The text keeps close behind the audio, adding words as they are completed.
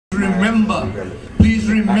please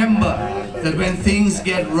remember that when things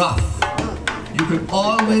get rough, you can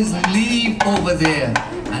always leave over there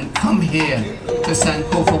and come here to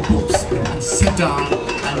Sankofa Books and sit down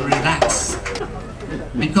and relax.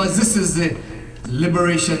 Because this is the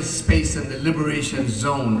liberation space and the liberation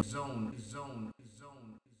zone.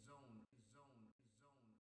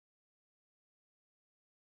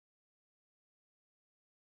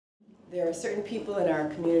 There are certain people in our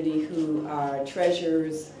community who are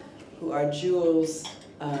treasures, who are jewels,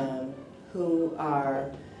 who are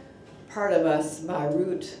part of us by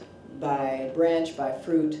root, by branch, by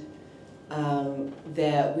fruit,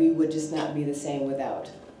 that we would just not be the same without.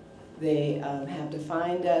 They have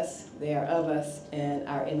defined us, they are of us, and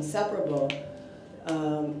are inseparable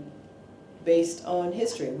based on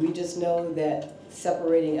history. We just know that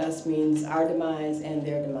separating us means our demise and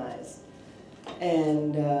their demise.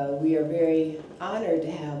 And we are very honored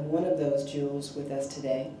to have one of those jewels with us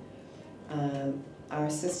today. Our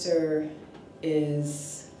sister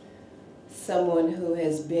is someone who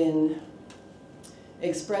has been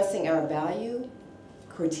expressing our value,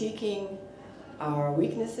 critiquing our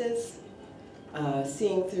weaknesses,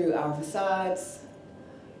 seeing through our facades,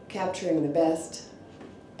 capturing the best,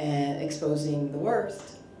 and exposing the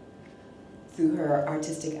worst through her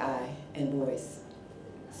artistic eye and voice.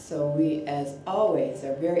 So we, as always,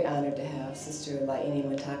 are very honored to have Sister Laini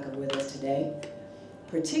Mataka with us today,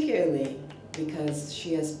 particularly because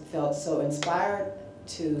she has felt so inspired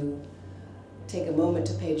to take a moment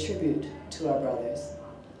to pay tribute to our brothers.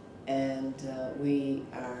 And we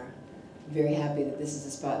are very happy that this is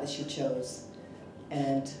the spot that she chose.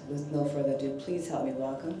 And with no further ado, please help me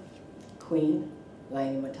welcome Queen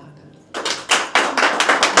Laini Mataka.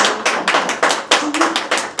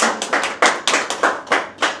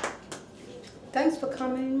 Thanks for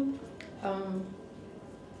coming. I've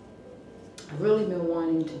really been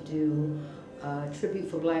wanting to do a tribute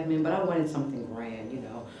for Black men, but I wanted something grand, you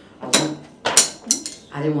know.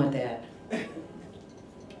 I didn't want that.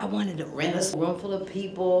 I wanted to rent a room full of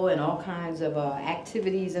people and all kinds of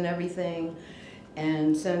activities and everything.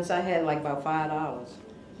 And since I had like about $5,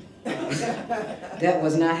 that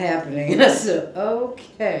was not happening. And I said,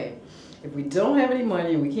 okay, if we don't have any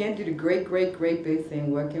money and we can't do the great, great, great big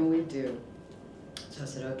thing, what can we do? So I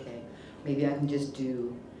said, okay, maybe I can just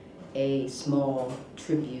do a small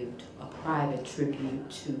tribute, a private tribute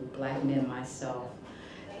to Black men myself.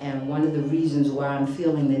 And one of the reasons why I'm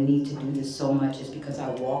feeling the need to do this so much is because I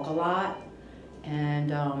walk a lot.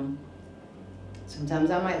 And sometimes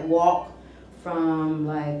I might walk from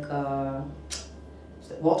like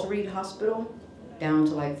Walter Reed Hospital down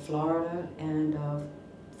to like Florida and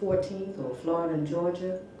 14th or Florida and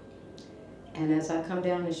Georgia. And as I come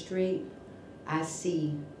down the street, I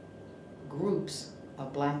see groups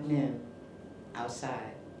of Black men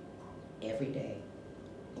outside every day,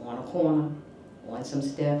 on a corner, on some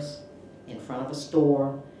steps, in front of a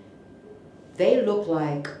store. They look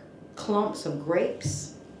like clumps of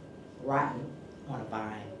grapes rotten on a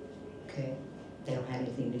vine, okay? They don't have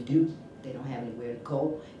anything to do. They don't have anywhere to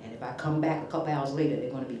go. And if I come back a couple hours later,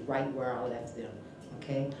 they're going to be right where I left them,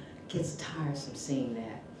 okay? It gets tiresome seeing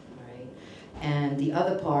that, right? And the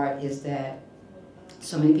other part is that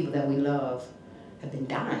so many people that we love have been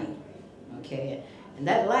dying, okay? And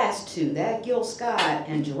that last two, that Gil Scott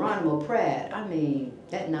and Geronimo Pratt, I mean,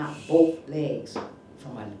 that knocked both legs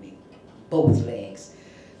from under me, both legs.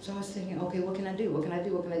 So I was thinking, okay, what can I do? What can I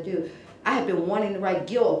do? What can I do? I have been wanting to write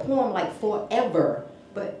Gil a poem like forever,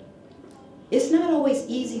 but it's not always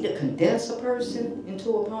easy to condense a person into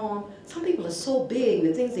a poem. Some people are so big,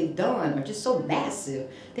 the things they've done are just so massive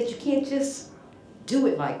that you can't just do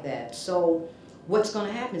it like that. So what's going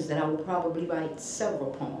to happen is that I will probably write several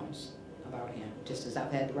poems about him, just as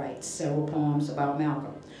I've had to write several poems about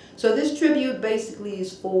Malcolm. So this tribute basically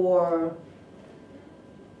is for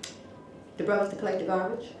the brothers that collect the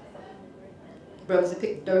garbage, the brothers that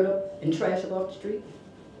pick dirt up and trash up off the street,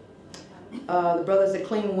 the brothers that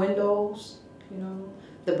clean windows, you know,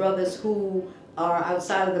 the brothers who are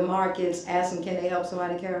outside of the markets asking can they help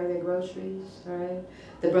somebody carry their groceries, all right?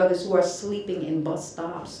 The brothers who are sleeping in bus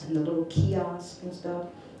stops and the little kiosks and stuff.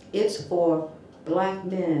 It's for Black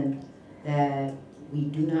men that we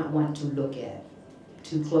do not want to look at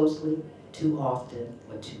too closely, too often,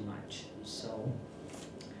 or too much. So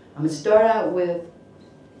I'm going to start out with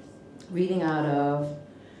reading out of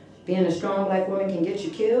Being a Strong Black Woman Can Get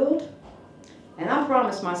You Killed. And I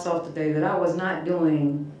promised myself today that I was not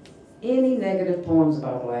doing any negative poems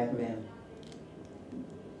about Black men.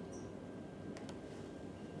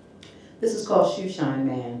 This is called Shoeshine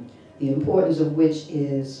Man, the importance of which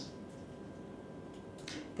is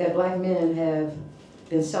that Black men have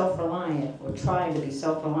been self-reliant or trying to be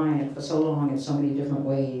self-reliant for so long in so many different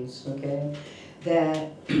ways, okay?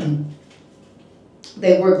 That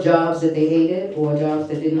they worked jobs that they hated, or jobs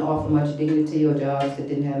that didn't offer much dignity, or jobs that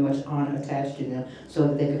didn't have much honor attached to them, so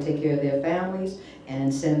that they could take care of their families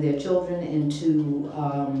and send their children into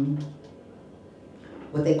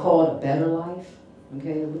what they called a better life,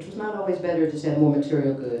 okay? Which was not always better, just had more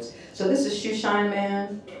material goods. So this is Shoe Shine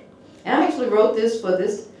Man. And I actually wrote this for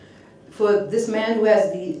this man who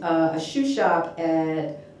has a shoe shop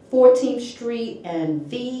at 14th Street and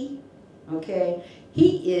V, okay?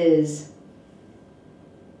 He is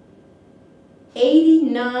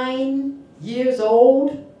 89 years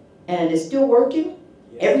old and is still working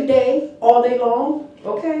every day, all day long,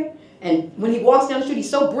 okay? And when he walks down the street, he's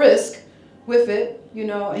so brisk with it, you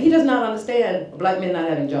know, and he does not understand black men not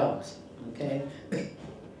having jobs, okay?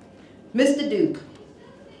 Mr. Duke,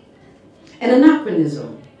 an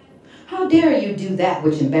anachronism. How dare you do that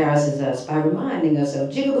which embarrasses us by reminding us of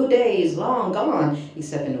jigaboo days long gone,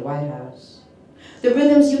 except in the White House. The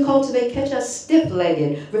rhythms you cultivate catch us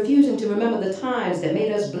stiff-legged, refusing to remember the times that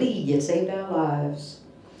made us bleed yet saved our lives.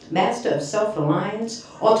 Master of self-reliance,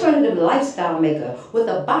 alternative lifestyle maker, with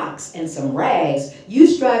a box and some rags, you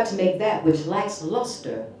strive to make that which lacks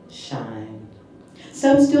luster shine.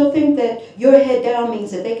 Some still think that your head down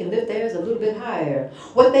means that they can lift theirs a little bit higher.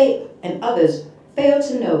 What they and others fail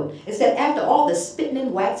to note is that after all the spitting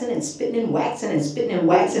and waxing and spitting and waxing and spitting and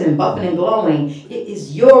waxing and buffing and glowing, it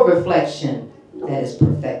is your reflection that is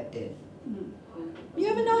perfected. You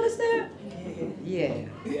ever notice that? Yeah.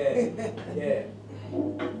 Yeah.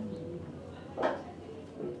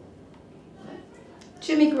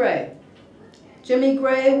 Jimmy Gray. Jimmy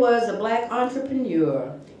Gray was a black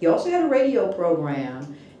entrepreneur. He also had a radio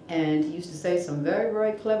program, and he used to say some very,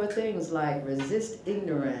 very clever things like resist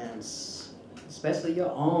ignorance, especially your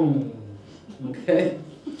own, okay?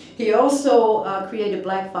 He also created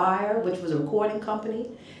Black Fire, which was a recording company,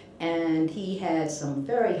 and he had some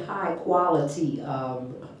very high quality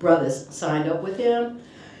brothers signed up with him.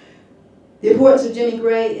 The importance of Jimmy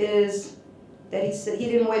Gray is that he said he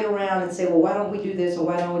didn't wait around and say, well, why don't we do this or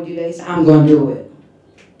why don't we do that? He said, I'm going to do it.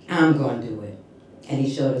 I'm going to do it. And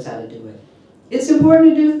he showed us how to do it. It's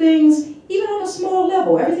important to do things even on a small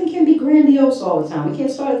level. Everything can be grandiose all the time. We can't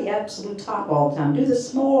start at the absolute top all the time. Do the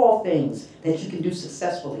small things that you can do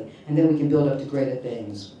successfully, and then we can build up to greater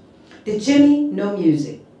things. Did Jimmy know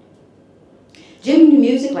music? Jimmy knew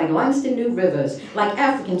music like Langston knew rivers, like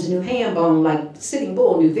Africans knew Hambone, like Sitting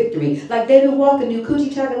Bull knew victory, like David Walker knew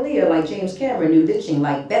Coochie Chagalia, like James Cameron knew ditching,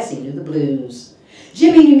 like Bessie knew the blues.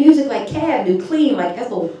 Jimmy knew music like Cab knew clean, like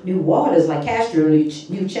Ethel knew waters, like Castro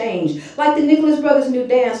knew change, like the Nicholas Brothers knew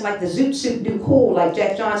dance, like the Zoot Suit knew cool, like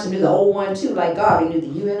Jack Johnson knew the old one too, like Garvey knew the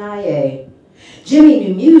UNIA. Jimmy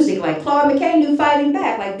knew music like Claude McKay knew fighting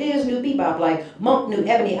back, like Diz knew bebop, like Monk knew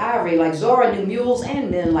Ebony Ivory, like Zora knew mules and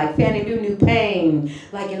men, like Fannie Lou knew pain,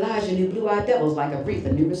 like Elijah knew blue-eyed devils, like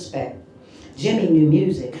Aretha knew respect. Jimmy knew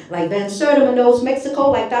music like Van Sertima knows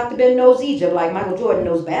Mexico, like Dr. Ben knows Egypt, like Michael Jordan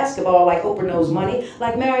knows basketball, like Oprah knows money,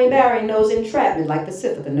 like Marion Barry knows entrapment, like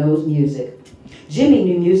Pacifica knows music. Jimmy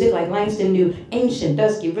knew music like Langston knew ancient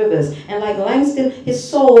dusky rivers, and like Langston, his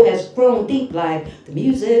soul has grown deep like the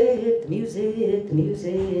music, the music, the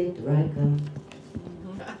music, the right come.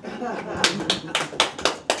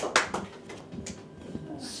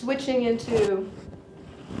 Switching into,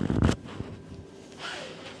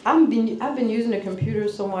 I've been using the computer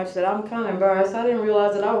so much that I'm kind of embarrassed. I didn't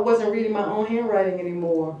realize that I wasn't reading my own handwriting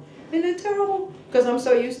anymore. Isn't it terrible? Because I'm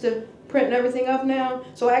so used to printing everything up now.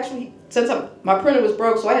 So actually, since my printer was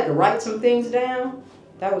broke, so I had to write some things down.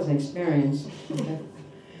 That was an experience. Okay.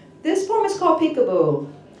 This poem is called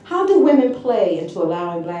Peekaboo. How do women play into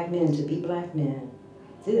allowing black men to be black men?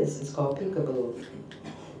 This is called Peekaboo.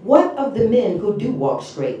 What of the men who do walk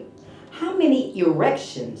straight? How many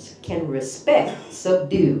erections can respect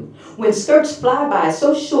subdue? When skirts fly by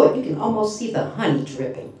so short, you can almost see the honey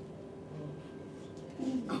dripping.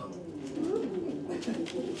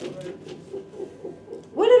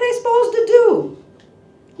 What are they supposed to do?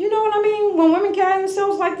 You know what I mean? When women carry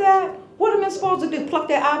themselves like that, what are men supposed to do? Pluck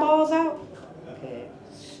their eyeballs out? Okay.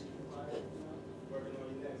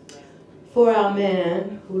 For our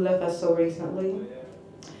man who left us so recently,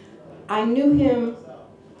 I knew him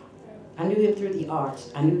through the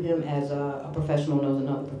arts. I knew him as a professional knows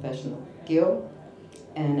another professional, Gil.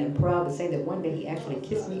 And I'm proud to say that one day he actually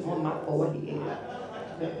kissed me on my forehead.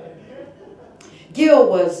 Gil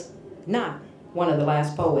was not one of the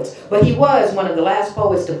last poets, but he was one of the last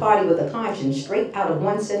poets to party with a conscience straight out of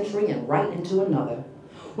one century and right into another.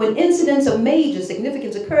 When incidents of major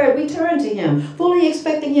significance occurred, we turned to him, fully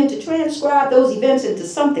expecting him to transcribe those events into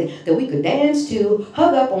something that we could dance to,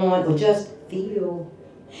 hug up on, or just feel.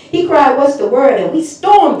 He cried, "What's the word?" And we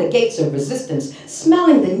stormed the gates of resistance,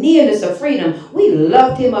 smelling the nearness of freedom. We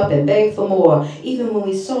loved him up and begged for more, even when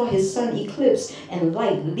we saw his sun eclipse and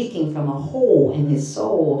light leaking from a hole in his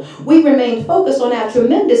soul. We remained focused on our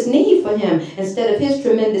tremendous need for him instead of his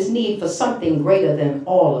tremendous need for something greater than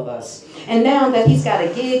all of us. And now that he's got a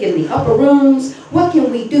gig in the upper rooms, what can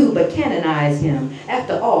we do but canonize him?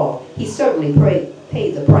 After all, he certainly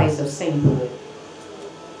paid the price of sainthood.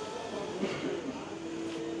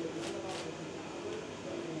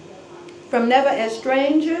 From Never as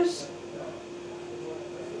Strangers,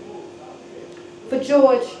 for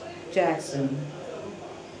George Jackson.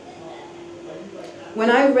 When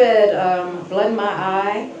I read Blood in My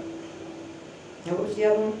Eye, and what was the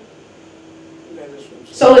other one?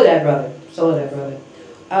 Soledad Brother.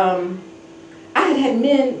 I had had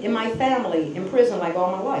men in my family in prison like all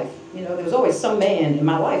my life. You know, there was always some man in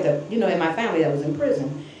my life that, you know, in my family that was in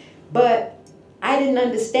prison. But I didn't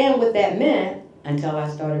understand what that meant until I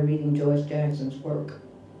started reading George Jackson's work,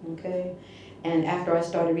 okay? And after I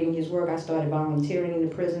started reading his work, I started volunteering in the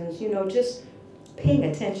prisons, you know, just paying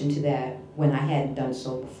attention to that when I hadn't done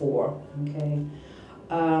so before, okay?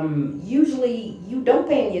 Usually, you don't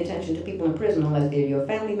pay any attention to people in prison unless they're your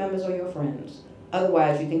family members or your friends.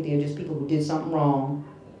 Otherwise, you think they're just people who did something wrong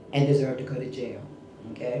and deserve to go to jail,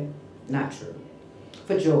 okay? Not true.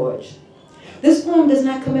 For George, this poem does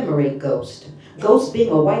not commemorate ghosts. Ghost being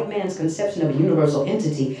a white man's conception of a universal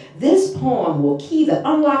entity, this poem will key the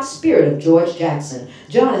unlocked spirit of George Jackson,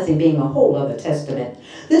 Jonathan being a whole other testament.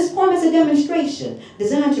 This poem is a demonstration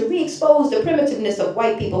designed to re-expose the primitiveness of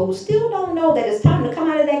white people who still don't know that it's time to come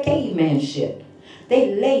out of that caveman shit.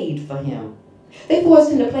 They laid for him. They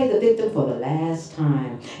forced him to play the victim for the last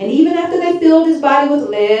time. And even after they filled his body with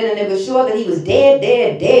lead and they were sure that he was dead,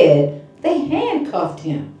 they handcuffed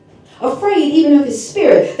him, afraid even of his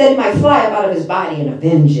spirit, that it might fly up out of his body and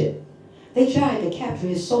avenge it. They tried to capture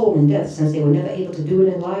his soul in death since they were never able to do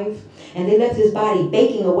it in life, and they left his body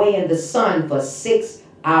baking away in the sun for 6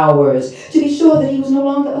 hours to be sure that he was no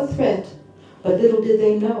longer a threat. But little did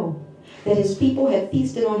they know that his people had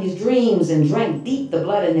feasted on his dreams and drank deep the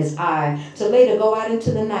blood in his eye to later go out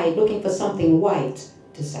into the night looking for something white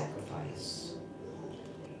to sacrifice.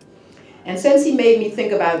 And since he made me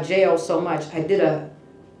think about jail so much, I did a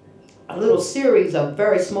little series of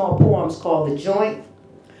very small poems called The Joint.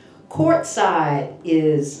 Courtside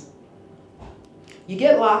is, you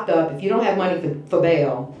get locked up, if you don't have money for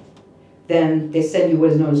bail, then they send you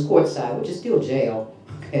what is known as courtside, which is still jail,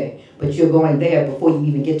 okay? But you're going there before you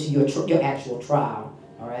even get to your actual trial,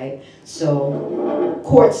 all right? So,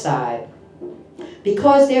 courtside.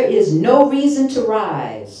 Because there is no reason to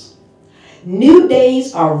rise, new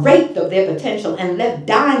days are raped of their potential and left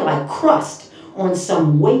dying like crust on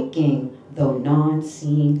some waking, though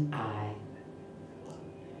non-seeing eye.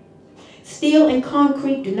 Steel and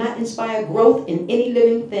concrete do not inspire growth in any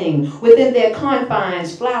living thing. Within their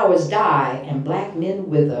confines, flowers die and black men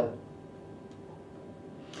wither.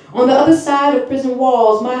 On the other side of prison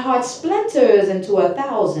walls, my heart splinters into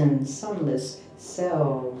 1,000 sunless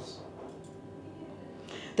cells.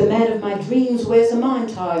 The man of my dreams wears a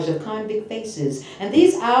montage of convict faces, and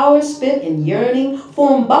these hours spent in yearning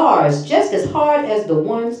form bars just as hard as the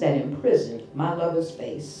ones that imprisoned my lover's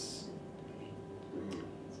face.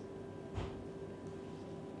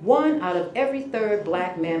 1 out of every 3rd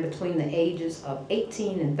black man between the ages of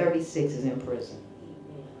 18 and 36 is in prison.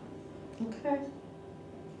 Okay?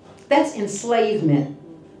 That's enslavement.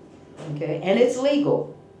 Okay? And it's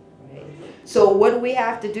legal. Right? So what do we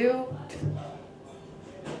have to do?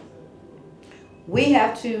 We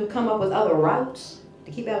have to come up with other routes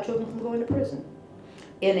to keep our children from going to prison.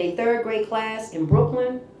 In a 3rd grade class in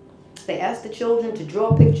Brooklyn, they asked the children to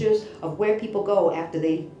draw pictures of where people go after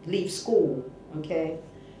they leave school. Okay?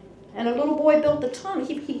 And a little boy built a tunnel.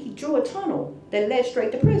 He drew a tunnel that led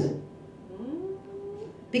straight to prison.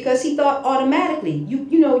 Because he thought automatically, you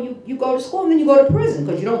go to school and then you go to prison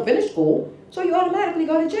because you don't finish school, so you automatically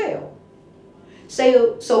go to jail.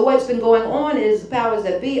 So what's been going on is the powers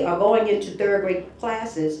that be are going into 3rd grade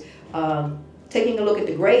classes, taking a look at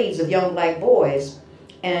the grades of young black boys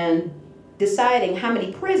and deciding how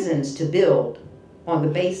many prisons to build on the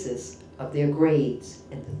basis of their grades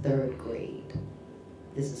in the 3rd grade.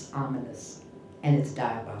 This is ominous, and it's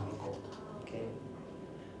diabolical, okay?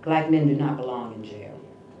 Black men do not belong in jail.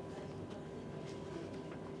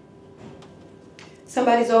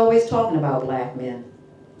 Somebody's always talking about black men,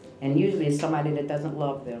 and usually it's somebody that doesn't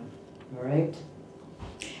love them, all right?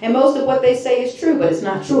 And most of what they say is true, but it's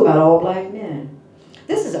not true about all black men.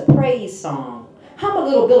 This is a praise song. Hum a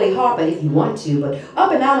little Billy Harper if you want to, but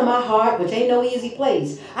up and out of my heart, which ain't no easy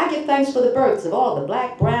place, I give thanks for the births of all the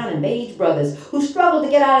black, brown, and beige brothers who struggled to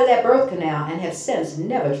get out of that birth canal and have since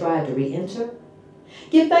never tried to re-enter.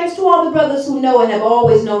 Give thanks to all the brothers who know and have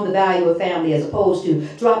always known the value of family as opposed to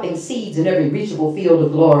dropping seeds in every reachable field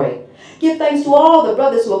of glory. Give thanks to all the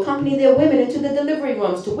brothers who accompany their women into the delivery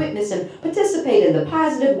rooms to witness and participate in the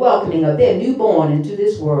positive welcoming of their newborn into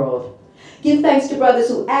this world. Give thanks to brothers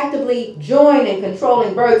who actively join in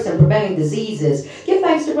controlling births and preventing diseases. Give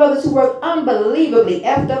thanks to brothers who work unbelievably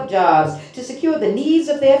effed up jobs to secure the needs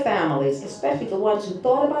of their families, especially the ones who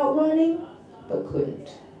thought about running but couldn't.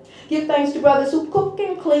 Give thanks to brothers who cook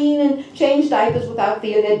and clean and change diapers without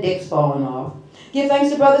fear their dicks falling off. Give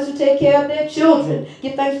thanks to brothers who take care of their children.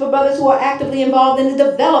 Give thanks for brothers who are actively involved in the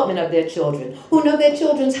development of their children, who know their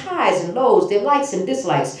children's highs and lows, their likes and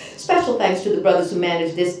dislikes. Special thanks to the brothers who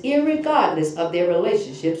manage this irregardless of their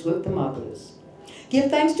relationships with the mothers. Give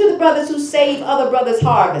thanks to the brothers who save other brothers'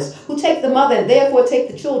 harvests, who take the mother and therefore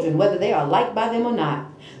take the children, whether they are liked by them or not.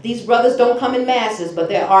 These brothers don't come in masses, but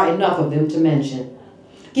there are enough of them to mention.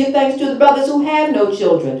 Give thanks to the brothers who have no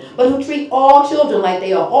children, but who treat all children like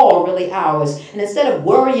they are all really ours. And instead of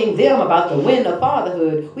worrying them about the wind of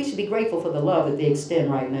fatherhood, we should be grateful for the love that they extend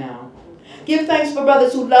right now. Give thanks for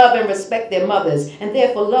brothers who love and respect their mothers, and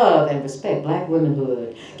therefore love and respect black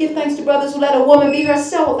womanhood. Give thanks to brothers who let a woman be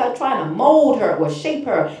herself without trying to mold her or shape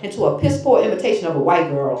her into a piss-poor imitation of a white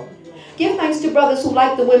girl. Give thanks to brothers who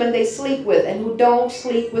like the women they sleep with and who don't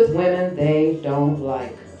sleep with women they don't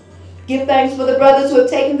like. Give thanks for the brothers who have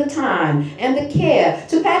taken the time and the care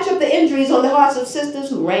to patch up the injuries on the hearts of sisters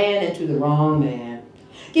who ran into the wrong man.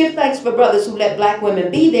 Give thanks for brothers who let black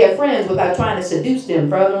women be their friends without trying to seduce them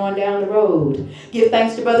further on down the road. Give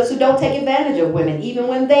thanks to brothers who don't take advantage of women even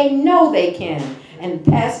when they know they can and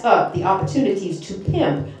pass up the opportunities to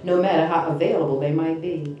pimp no matter how available they might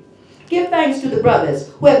be. Give thanks to the brothers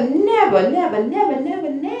who have never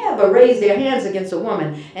raised their hands against a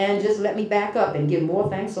woman, and just let me back up and give more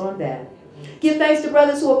thanks on that. Give thanks to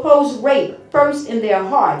brothers who oppose rape first in their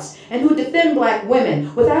hearts and who defend black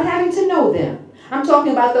women without having to know them. I'm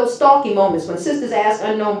talking about those stalking moments when sisters ask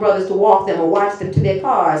unknown brothers to walk them or watch them to their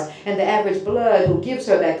cars, and the average blood who gives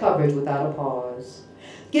her that coverage without a pause.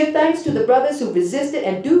 Give thanks to the brothers who resisted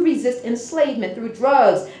and do resist enslavement through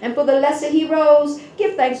drugs. And for the lesser heroes,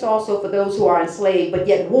 give thanks also for those who are enslaved but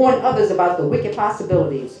yet warn others about the wicked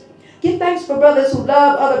possibilities. Give thanks for brothers who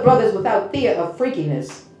love other brothers without fear of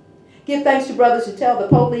freakiness. Give thanks to brothers who tell the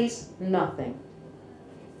police nothing.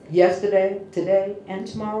 Yesterday, today, and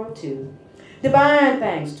tomorrow too. Divine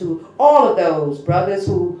thanks to all of those brothers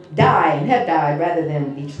who die and have died rather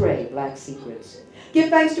than betray black secrets. Give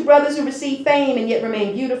thanks to brothers who receive fame and yet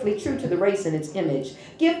remain beautifully true to the race and its image.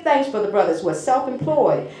 Give thanks for the brothers who are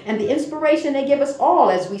self-employed and the inspiration they give us all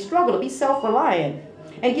as we struggle to be self-reliant.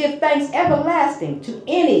 And give thanks everlasting to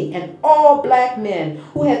any and all black men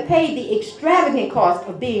who have paid the extravagant cost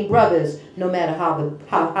of being brothers, no matter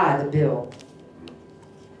how high the bill.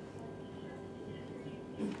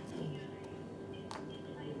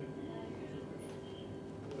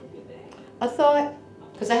 A thought,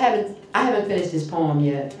 because I haven't finished this poem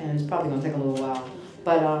yet, and it's probably going to take a little while.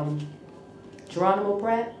 But Geronimo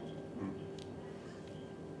Pratt,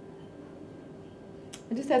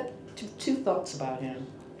 I just had two thoughts about him.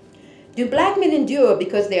 Do black men endure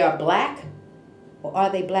because they are black, or are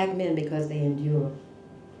they black men because they endure?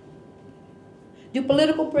 Do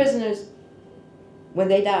political prisoners, when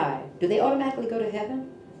they die, do they automatically go to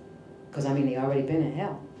heaven? Because, I mean, they already been in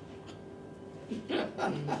hell.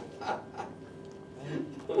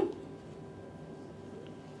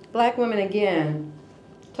 Black women, again,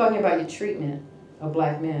 talking about your treatment of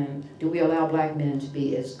black men. Do we allow black men to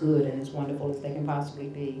be as good and as wonderful as they can possibly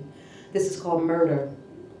be? This is called murder.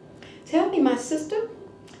 Tell me, my sister,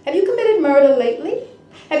 have you committed murder lately?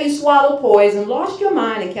 Have you swallowed poison, lost your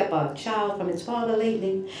mind, and kept a child from its father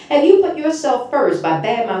lately? Have you put yourself first by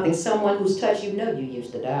bad-mouthing someone whose touch you know you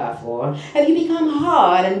used to die for? Have you become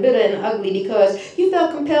hard and bitter and ugly because you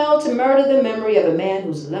felt compelled to murder the memory of a man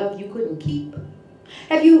whose love you couldn't keep?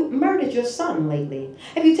 Have you murdered your son lately?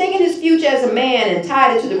 Have you taken his future as a man and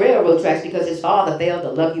tied it to the railroad tracks because his father failed to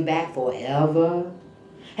love you back forever?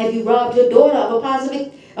 Have you robbed your daughter of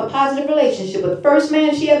a positive relationship with the first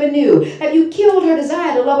man she ever knew? Have you killed her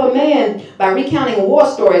desire to love a man by recounting war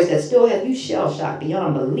stories that still have you shell-shocked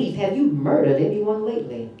beyond belief? Have you murdered anyone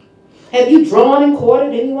lately? Have you drawn and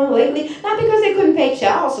courted anyone lately? Not because they couldn't pay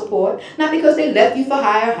child support, not because they left you for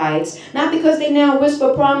higher heights, not because they now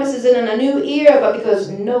whisper promises in a new ear, but because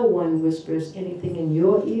no one whispers anything in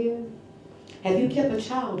your ear. Have you kept a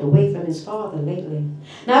child away from his father lately?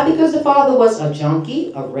 Not because the father was a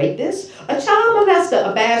junkie, a rapist, a child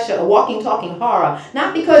molester, a basher, a walking, talking horror.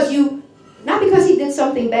 Not because he did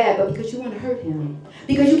something bad, but because you want to hurt him.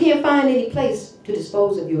 Because you can't find any place to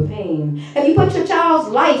dispose of your pain. Have you put your child's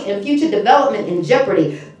life and future development in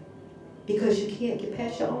jeopardy? Because you can't get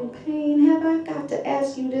past your own pain. Have I got to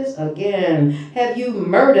ask you this again? Have you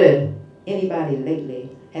murdered anybody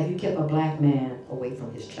lately? Have you kept a black man away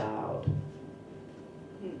from his child?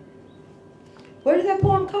 Where did that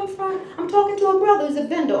poem come from? I'm talking to a brother who's a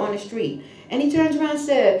vendor on the street. And he turns around and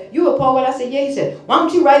said, "You a poet?" I said, "Yeah." He said, "Why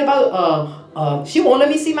don't you write about, she won't let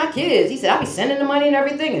me see my kids." He said, "I'll be sending the money and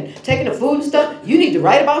everything and taking the food and stuff. You need to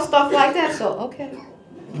write about stuff like that." So, okay.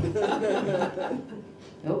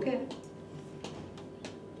 Okay.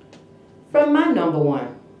 From my number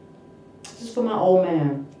one. This is for my old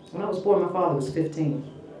man. When I was born, my father was 15.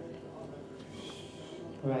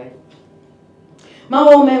 Right. My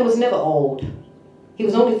old man was never old. He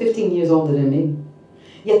was only 15 years older than me.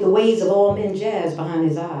 Yet the ways of all men jazz behind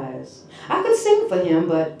his eyes. I could sing for him,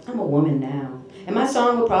 but I'm a woman now. And my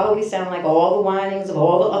song would probably sound like all the whinings of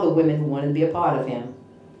all the other women who wanted to be a part of him.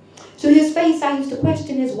 To his face, I used to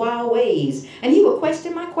question his wild ways, and he would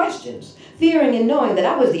question my questions, fearing and knowing that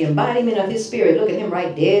I was the embodiment of his spirit, looking him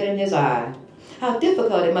right dead in his eye. How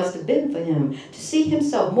difficult it must have been for him to see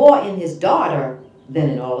himself more in his daughter than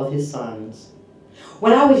in all of his sons.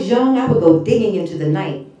 When I was young, I would go digging into the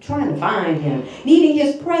night, trying to find him, needing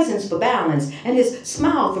his presence for balance and his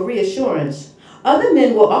smile for reassurance. Other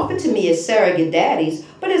men were offered to me as surrogate daddies,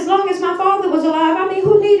 but as long as my father was alive,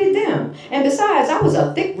 who needed them? And besides, I was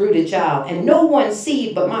a thick-rooted child, and no one's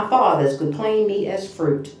seed but my father's could claim me as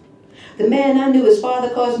fruit. The man I knew, his father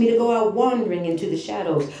caused me to go out wandering into the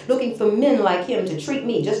shadows, looking for men like him to treat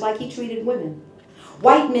me just like he treated women.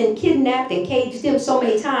 White men kidnapped and caged him so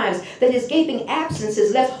many times that his gaping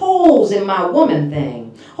absences left holes in my woman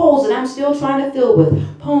thing. Holes that I'm still trying to fill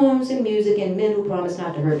with poems and music and men who promise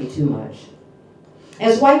not to hurt me too much.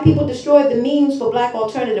 As white people destroyed the means for black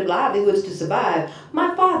alternative livelihoods to survive,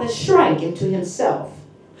 my father shrank into himself.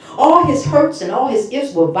 All his hurts and all his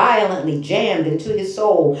ifs were violently jammed into his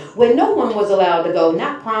soul, where no one was allowed to go,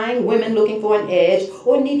 not prying women looking for an edge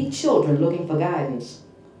or needy children looking for guidance.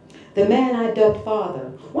 The man I dubbed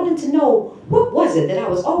father wanted to know what was it that I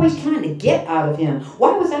was always trying to get out of him.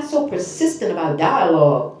 Why was I so persistent about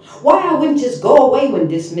dialogue? Why I wouldn't just go away when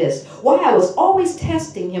dismissed? Why I was always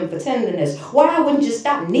testing him for tenderness? Why I wouldn't just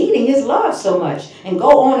stop needing his love so much and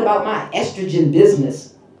go on about my estrogen business?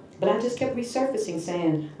 But I just kept resurfacing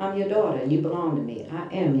saying, "I'm your daughter and you belong to me.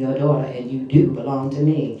 I am your daughter and you do belong to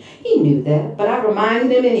me." He knew that, but I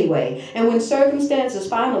reminded him anyway. And when circumstances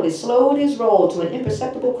finally slowed his roll to an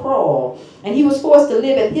imperceptible crawl, and he was forced to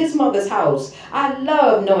live at his mother's house, I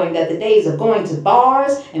loved knowing that the days of going to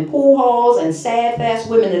bars and pool halls and sad,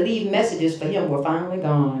 fast women to leave messages for him were finally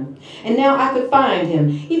gone. And now I could find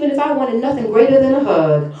him, even if I wanted nothing greater than a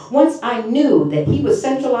hug. Once I knew that he was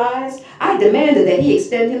centralized, I demanded that he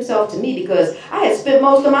extend himself to me because I had spent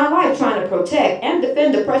most of my life trying to protect and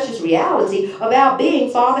defend the precious reality of our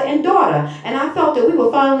being father and daughter, and I felt that we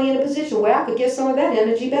were finally in a position where I could get some of that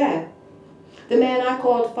energy back. The man I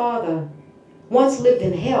called father once lived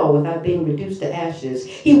in hell without being reduced to ashes.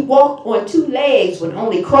 He walked on 2 legs when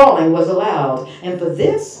only crawling was allowed, and for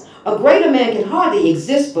this, a greater man can hardly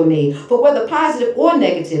exist for me, for whether positive or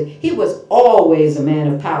negative, he was always a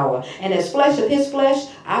man of power. And as flesh of his flesh,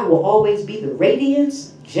 I will always be the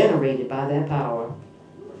radiance generated by that power.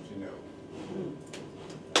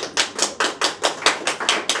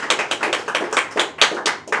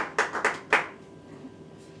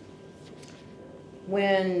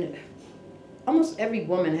 When almost every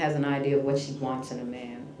woman has an idea of what she wants in a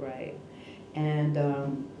man, right? And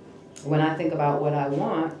when I think about what I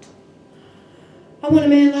want a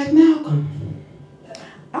man like Malcolm.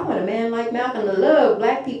 I want a man like Malcolm to love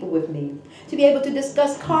black people with me, to be able to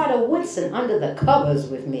discuss Carter Woodson under the covers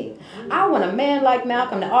with me. I want a man like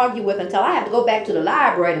Malcolm to argue with until I have to go back to the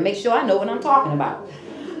library to make sure I know what I'm talking about.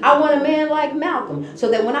 I want a man like Malcolm so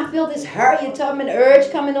that when I feel this Harriet Tubman urge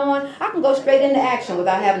coming on, I can go straight into action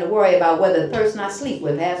without having to worry about whether the person I sleep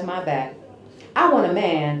with has my back. I want a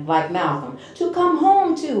man like Malcolm to come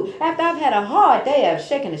home to after I've had a hard day of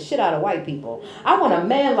shaking the shit out of white people. I want a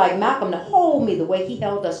man like Malcolm to hold me the way he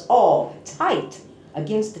held us all, tight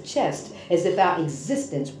against the chest, as if our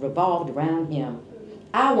existence revolved around him.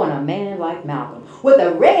 I want a man like Malcolm, with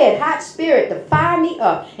a red hot spirit to fire me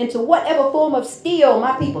up into whatever form of steel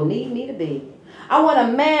my people need me to be. I want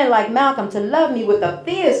a man like Malcolm to love me with a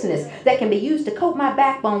fierceness that can be used to coat my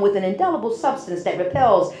backbone with an indelible substance that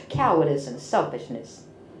repels cowardice and selfishness.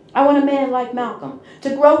 I want a man like Malcolm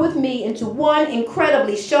to grow with me into one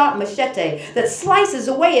incredibly sharp machete that slices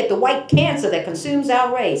away at the white cancer that consumes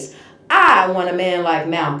our race. I want a man like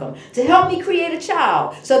Malcolm to help me create a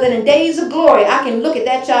child so that in days of glory I can look at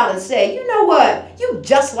that child and say, you know what, you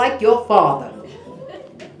just like your father.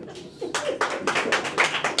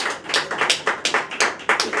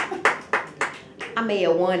 I may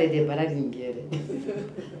have wanted it, but I didn't get it.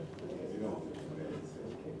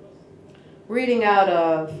 Reading out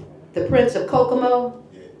of The Prince of Kokomo.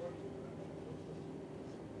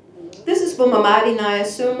 This is for Mamadi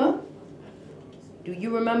Nyasuma. Do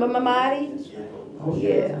you remember Mamadi? Oh,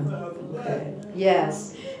 yeah. Okay.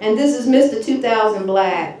 Yes. And this is Mr. 2000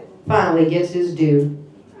 Black finally gets his due.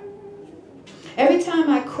 Every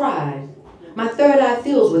time I cry, my third eye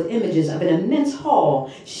fills with images of an immense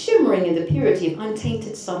hall shimmering in the purity of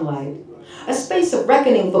untainted sunlight. A space of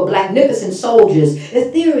reckoning for magnificent soldiers,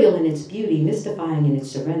 ethereal in its beauty, mystifying in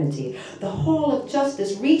its serenity. The hall of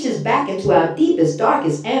justice reaches back into our deepest,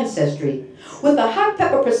 darkest ancestry. With a hot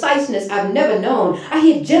pepper preciseness I've never known, I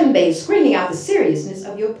hear djembe screaming out the seriousness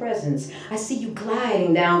of your presence. I see you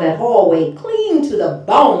gliding down that hallway, clean to the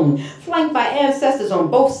bone, flanked by ancestors on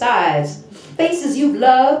both sides. Faces you've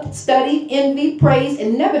loved, studied, envied, praised,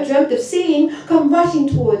 and never dreamt of seeing come rushing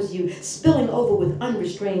towards you, spilling over with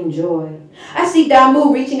unrestrained joy. I see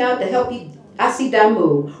Damu reaching out to help you. I see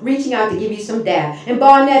Damu reaching out to give you some dap, and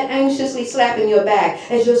Barnett anxiously slapping your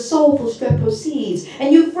back as your soulful step proceeds,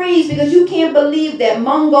 and you freeze because you can't believe that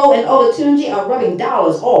Mungo and Olatunji are rubbing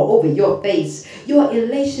dollars all over your face. Your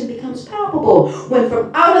elation becomes palpable when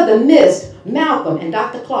from out of the mist, Malcolm and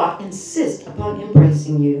Dr. Clark insist upon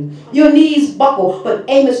embracing you. Your knees buckle, but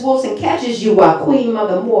Amos Wilson catches you while Queen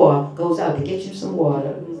Mother Moore goes out to get you some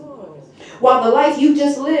water. While the life you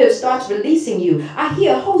just lived starts releasing you, I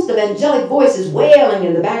hear a host of angelic voices wailing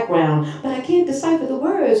in the background, but I can't decipher the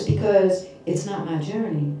words because it's not my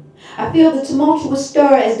journey. I feel the tumultuous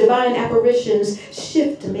stir as divine apparitions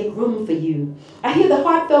shift to make room for you. I hear the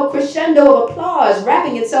heartfelt crescendo of applause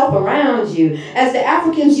wrapping itself around you as the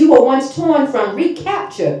Africans you were once torn from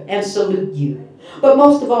recapture and salute you. But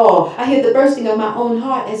most of all, I hear the bursting of my own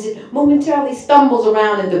heart as it momentarily stumbles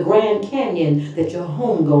around in the Grand Canyon that your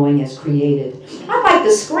homegoing has created. I'd like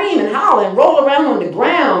to scream and howl and roll around on the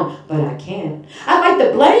ground, but I can't. I'd like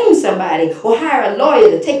to blame somebody or hire a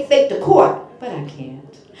lawyer to take fate to court, but I can't.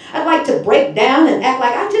 I'd like to break down and act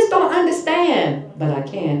like I just don't understand, but I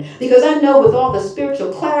can't. Because I know with all the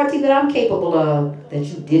spiritual clarity that I'm capable of, that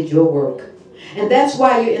you did your work. And that's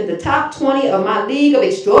why you're in the top 20 of my league of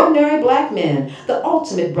extraordinary black men, the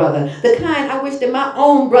ultimate brother, the kind I wish that my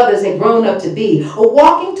own brothers had grown up to be, a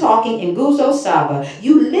walking, talking Nguzo Saba.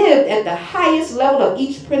 You lived at the highest level of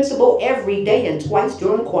each principle every day and twice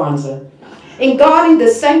during Kwanzaa. In guarding the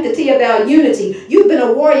sanctity of our unity, you've been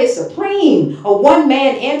a warrior supreme, a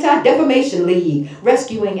one-man anti-defamation league,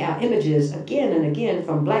 rescuing our images again and again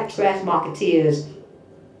from black trash marketeers.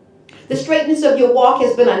 The straightness of your walk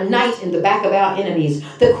has been a knife in the back of our enemies,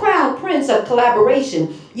 the crown prince of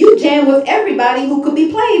collaboration. You jam with everybody who could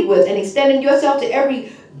be played with and extending yourself to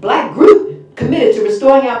every black group committed to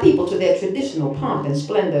restoring our people to their traditional pomp and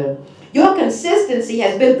splendor. Your consistency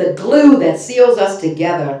has been the glue that seals us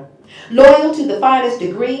together. Loyal to the finest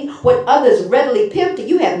degree, what others readily pimped,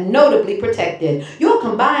 you have notably protected. Your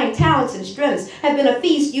combined talents and strengths have been a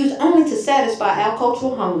feast used only to satisfy our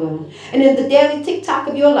cultural hunger. And in the daily tick-tock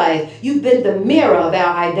of your life, you've been the mirror of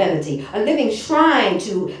our identity, a living shrine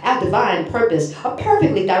to our divine purpose, a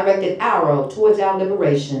perfectly directed arrow towards our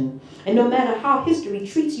liberation. And no matter how history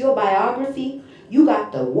treats your biography, you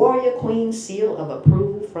got the warrior queen seal of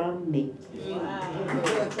approval from me.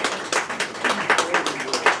 Wow.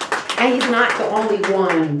 And he's not the only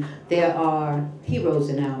one. There are heroes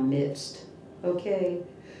in our midst, okay?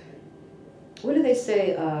 What do they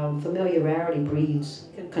say? Familiarity breeds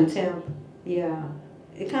contempt. Yeah,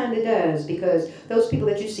 it kind of does, because those people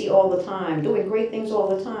that you see all the time, doing great things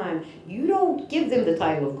all the time, you don't give them the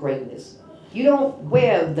title of greatness. You don't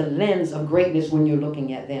wear the lens of greatness when you're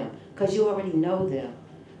looking at them, because you already know them,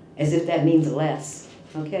 as if that means less,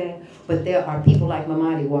 okay? But there are people like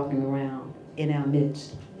Mamadi walking around in our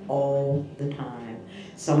midst all the time.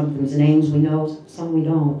 Some of them's names we know, some we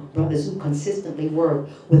don't. Brothers who consistently work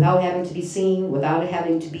without having to be seen, without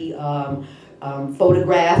having to be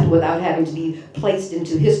photographed, without having to be placed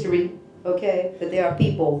into history, okay? But there are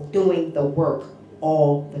people doing the work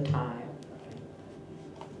all the time.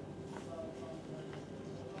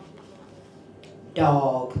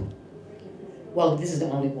 Dog. Well, this is the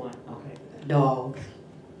only one. Okay. Dog.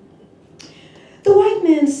 The white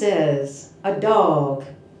man says a dog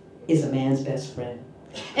is a man's best friend.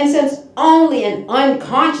 And since only an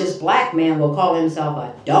unconscious black man will call himself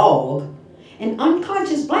a dog, an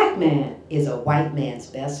unconscious black man is a white man's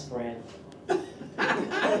best friend.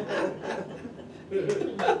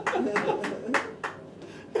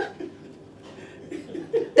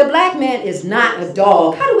 The black man is not a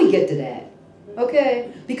dog. How do we get to that?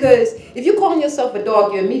 Okay? Because if you're calling yourself a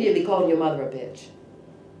dog, you're immediately calling your mother a bitch.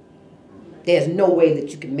 There's no way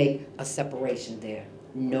that you can make a separation there.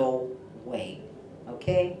 No way.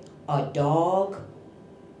 Okay? A dog.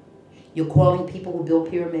 You're calling people who built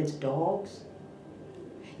pyramids dogs.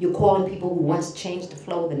 You're calling people who once changed the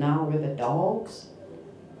flow of the Nile River dogs.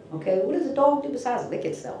 Okay? What does a dog do besides lick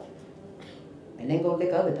itself? And then go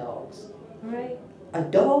lick other dogs. All right? A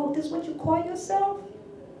dog, this is what you call yourself?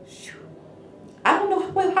 I don't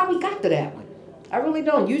know how we got to that one. I really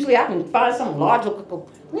don't. Usually I can find some logical,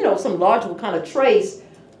 some logical kind of trace.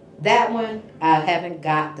 That one, I haven't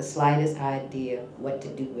got the slightest idea what to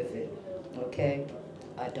do with it. Okay?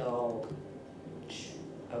 A dog.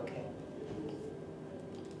 Okay.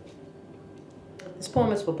 This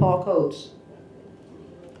poem is for Paul Coates.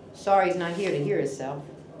 Sorry he's not here to hear himself.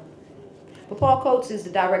 But Paul Coates is the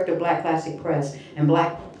director of Black Classic Press, and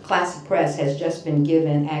Black Classic Press has just been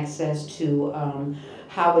given access to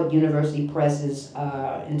Howard University Press's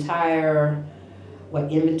entire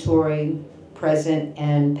inventory, present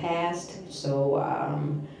and past. So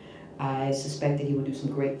I suspect that he will do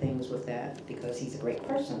some great things with that because he's a great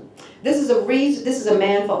person. This is a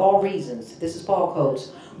man for all reasons. This is Paul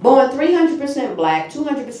Coates. Born 300% black,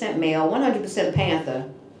 200% male, 100% Panther.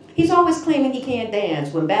 He's always claiming he can't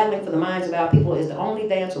dance when battling for the minds of our people is the only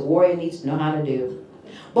dance a warrior needs to know how to do.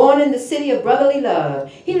 Born in the city of brotherly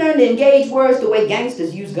love, he learned to engage words the way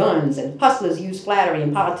gangsters use guns and hustlers use flattery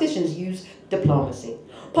and politicians use diplomacy.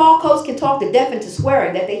 Paul Coates can talk the deaf into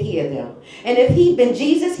swearing that they hear them. And if he'd been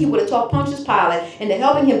Jesus, he would have talked Pontius Pilate into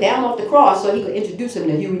helping him down off the cross so he could introduce him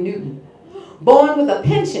to Huey Newton. Born with a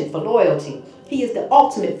penchant for loyalty, he is the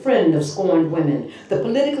ultimate friend of scorned women, the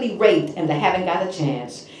politically raped, and the haven't got a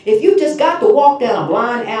chance. If you just got to walk down a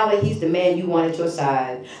blind alley, he's the man you want at your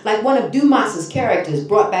side. Like one of Dumas's characters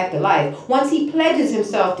brought back to life. Once he pledges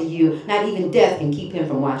himself to you, not even death can keep him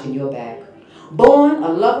from watching your back. Born a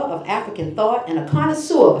lover of African thought and a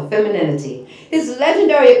connoisseur of femininity, his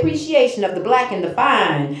legendary appreciation of the black and the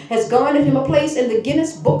fine has garnered him a place in the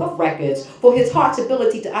Guinness Book of Records for his heart's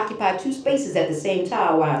ability to occupy two spaces at the same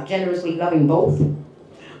time while generously loving both.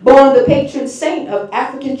 Born the patron saint of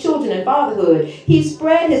African children and fatherhood, he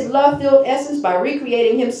spread his love-filled essence by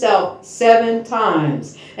recreating himself 7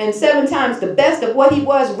 times. And 7 times the best of what he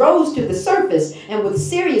was rose to the surface, and with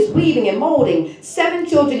serious weaving and molding, 7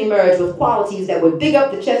 children emerged with qualities that would dig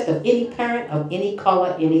up the chest of any parent of any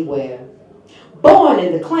color anywhere. Born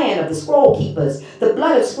in the clan of the scroll keepers, the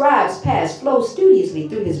blood of scribes past flows studiously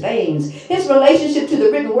through his veins. His relationship to the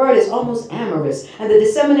written word is almost amorous, and the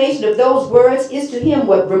dissemination of those words is to him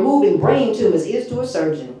what removing brain tumors is to a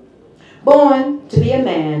surgeon. Born to be a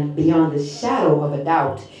man beyond the shadow of a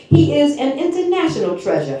doubt, he is an international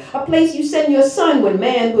treasure, a place you send your son when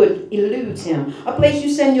manhood eludes him, a place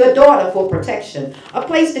you send your daughter for protection, a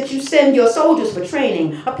place that you send your soldiers for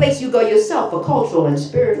training, a place you go yourself for cultural and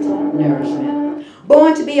spiritual nourishment.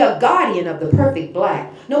 Born to be a guardian of the perfect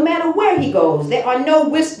black. No matter where he goes, there are no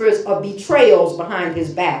whispers of betrayals behind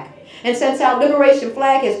his back. And since our liberation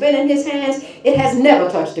flag has been in his hands, it has never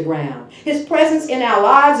touched the ground. His presence in our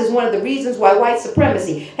lives is one of the reasons why white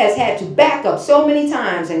supremacy has had to back up so many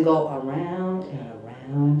times and go around and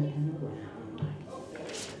around and around.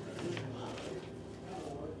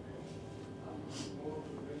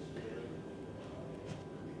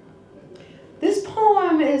 This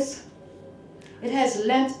poem it has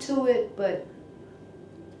length to it,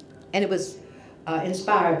 and it was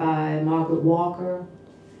inspired by Margaret Walker.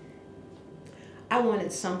 I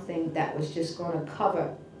wanted something that was just going to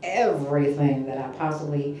cover everything that I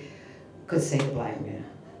possibly could say to black men.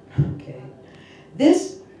 Okay.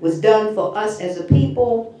 This was done for us as a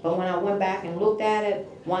people, but when I went back and looked at it,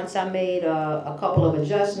 once I made a couple of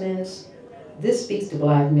adjustments, this speaks to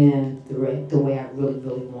black men the way I really,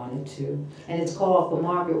 really wanted to. And it's called For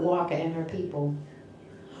Margaret Walker and Her People.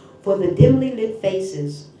 For the dimly lit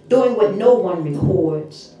faces, doing what no one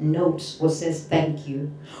records, notes, or says thank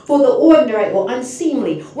you. For the ordinary or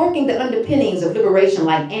unseemly, working the underpinnings of liberation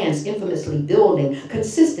like ants infamously building,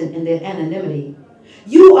 consistent in their anonymity.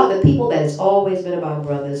 You are the people that it's always been about,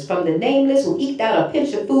 brothers. From the nameless who eked out a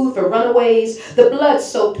pinch of food for runaways, the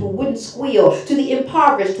blood-soaked who wouldn't squeal, to the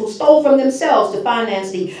impoverished who stole from themselves to finance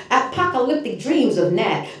the apocalyptic dreams of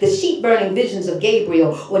Nat, the sheet-burning visions of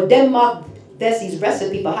Gabriel, or Denmark Vessie's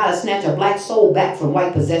recipe for how to snatch a black soul back from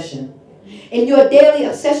white possession. In your daily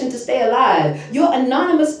obsession to stay alive, your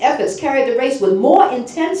anonymous efforts carry the race with more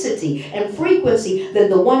intensity and frequency than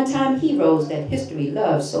the one-time heroes that history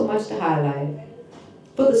loves so much to highlight.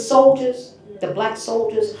 For the soldiers, the black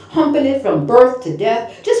soldiers, humping it from birth to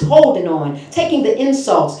death, just holding on, taking the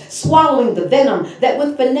insults, swallowing the venom that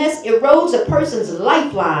with finesse erodes a person's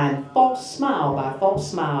lifeline, false smile by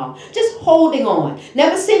false smile, just holding on,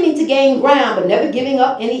 never seeming to gain ground but never giving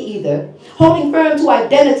up any either, holding firm to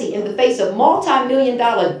identity in the face of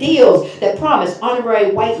multi-million-dollar deals that promise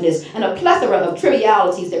honorary whiteness and a plethora of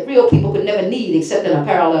trivialities that real people could never need except in a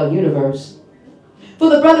parallel universe. For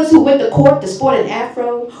the brothers who went to court to sport an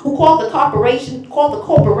afro, who called the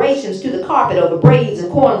corporations to the carpet over braids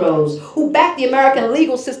and cornrows, who backed the American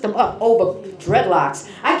legal system up over dreadlocks.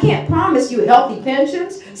 I can't promise you healthy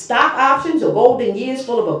pensions, stock options, or golden years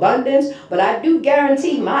full of abundance, but I do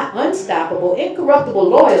guarantee my unstoppable, incorruptible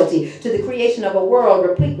loyalty to the creation of a world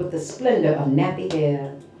replete with the splendor of nappy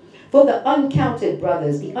hair. For the uncounted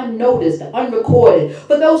brothers, the unnoticed, the unrecorded,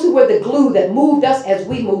 for those who were the glue that moved us as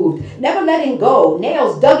we moved, never letting go,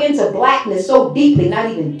 nails dug into blackness so deeply not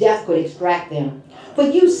even death could extract them. For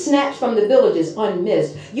you snatched from the villages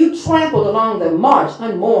unmissed, you trampled along the march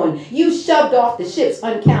unmourned, you shoved off the ships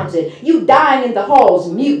uncounted, you dying in the halls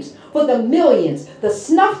mute. For the millions, the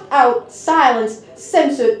snuffed out, silenced,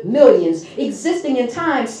 censored millions, existing in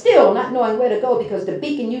time, still not knowing where to go because the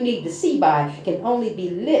beacon you need to see by can only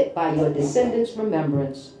be lit by your descendants'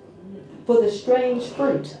 remembrance. For the strange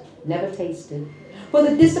fruit never tasted, for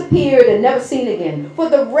the disappeared and never seen again, for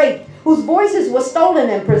the raped whose voices were stolen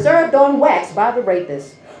and preserved on wax by the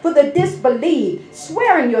rapist, for the disbelieved,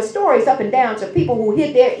 swearing your stories up and down to people who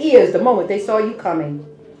hid their ears the moment they saw you coming.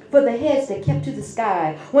 For the heads that kept to the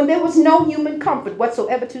sky when there was no human comfort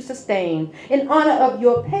whatsoever to sustain. In honor of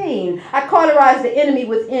your pain, I cauterized the enemy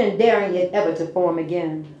within, daring it ever to form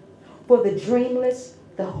again. For the dreamless,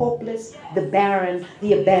 the hopeless, the barren,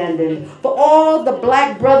 the abandoned. For all the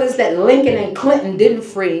black brothers that Lincoln and Clinton didn't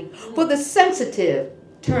free. For the sensitive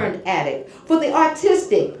turned addict. For the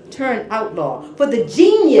artistic turned outlaw. For the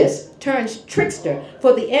genius turned trickster.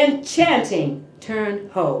 For the enchanting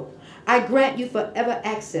turned hoe. I grant you forever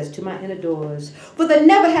access to my inner doors. For the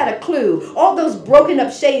never had a clue, all those broken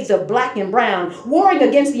up shades of black and brown, warring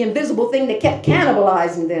against the invisible thing that kept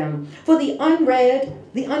cannibalizing them. For the unread,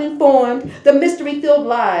 the uninformed, the mystery-filled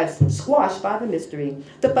lives squashed by the mystery.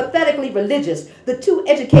 The pathetically religious, the too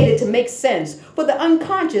educated to make sense. For the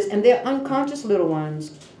unconscious and their unconscious little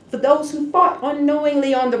ones. For those who fought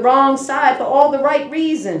unknowingly on the wrong side for all the right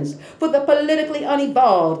reasons, for the politically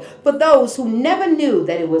unevolved, for those who never knew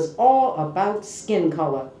that it was all about skin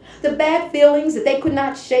color. The bad feelings that they could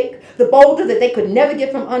not shake, the boulder that they could never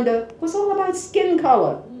get from under, was all about skin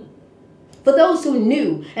color. For those who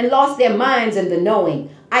knew and lost their minds in the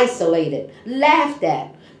knowing, isolated, laughed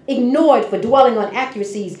at, ignored for dwelling on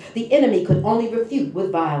accuracies the enemy could only refute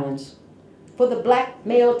with violence. For the black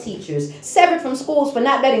male teachers, severed from schools for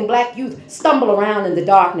not letting black youth stumble around in the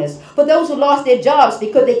darkness. For those who lost their jobs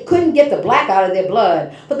because they couldn't get the black out of their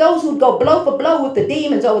blood. For those who'd go blow for blow with the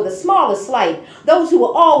demons over the smallest slight. Those who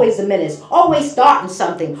were always a menace, always starting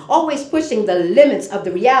something, always pushing the limits of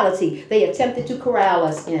the reality they attempted to corral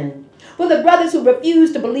us in. For the brothers who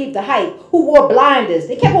refused to believe the hype, who wore blinders.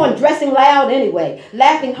 They kept on dressing loud anyway,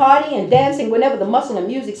 laughing hearty and dancing whenever the muscle and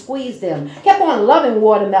music squeezed them. Kept on loving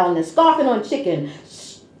watermelon and scoffing on chicken,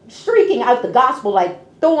 shrieking out the gospel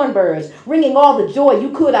like thornbirds, wringing all the joy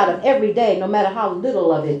you could out of every day, no matter how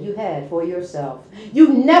little of it you had for yourself.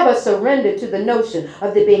 You never surrendered to the notion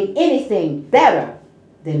of there being anything better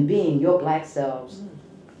than being your black selves.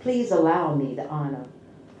 Please allow me the honor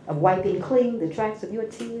of wiping clean the tracks of your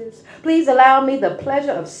tears. Please allow me the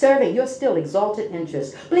pleasure of serving your still exalted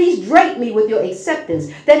interests. Please drape me with your acceptance,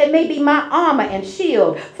 that it may be my armor and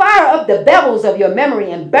shield. Fire up the bevels of your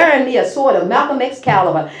memory and burn me a sword of Malcolm X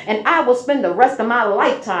caliber, and I will spend the rest of my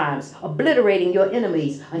lifetimes obliterating your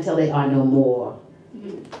enemies until they are no more.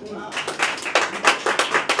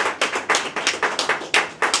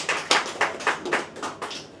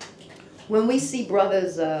 When we see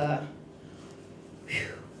brothers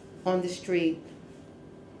on the street,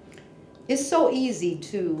 it's so easy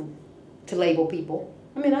to label people.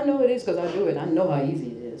 I mean, I know it is because I do it. I know how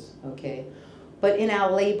easy it is, okay? But in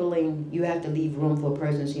our labeling, you have to leave room for a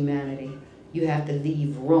person's humanity. You have to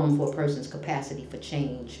leave room for a person's capacity for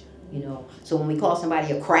change. you know. So when we call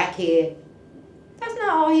somebody a crackhead, that's not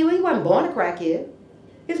all he was. He wasn't born a crackhead.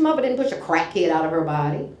 His mother didn't push a crackhead out of her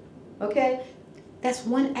body, okay? That's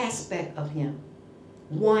one aspect of him,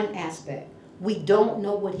 one aspect. We don't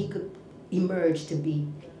know what he could emerge to be.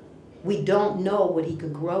 We don't know what he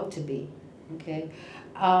could grow to be, okay?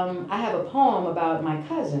 I have a poem about my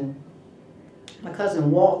cousin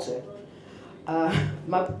Walter.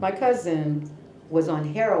 My cousin was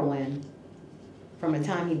on heroin from the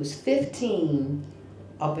time he was 15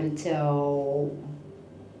 up until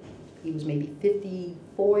he was maybe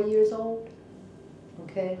 54 years old,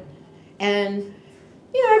 okay? And,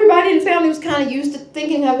 you know, everybody in the family was kind of used to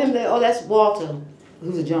thinking of him that, oh, that's Walter,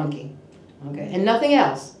 who's a junkie, okay? And nothing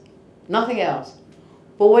else, nothing else.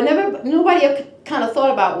 But what nobody kind of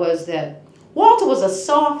thought about was that Walter was a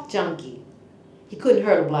soft junkie. He couldn't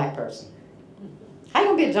hurt a black person. How you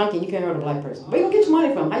gonna be a junkie and you can't hurt a black person? Where you gonna get your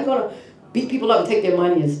money from? How you gonna beat people up and take their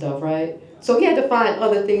money and stuff, right? So he had to find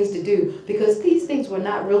other things to do because these things were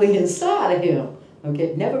not really inside of him.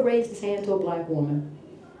 Okay, never raised his hand to a black woman.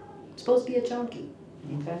 Supposed to be a junkie.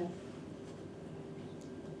 Okay.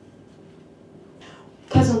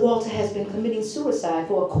 Cousin Walter has been committing suicide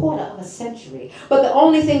for a quarter of a century. But the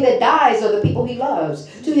only thing that dies are the people he loves.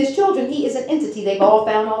 To his children, he is an entity they've all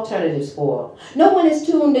found alternatives for. No one is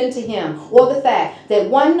tuned into him or the fact that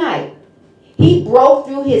one night he broke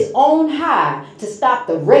through his own high to stop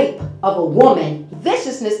the rape of a woman,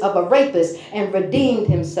 viciousness of a rapist, and redeemed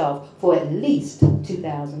himself for at least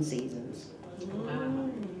 2,000 seasons.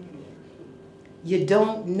 You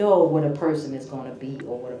don't know what a person is going to be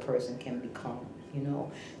or what a person can become. You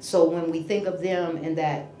know, so when we think of them in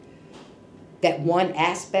that one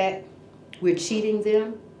aspect, we're cheating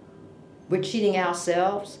them. We're cheating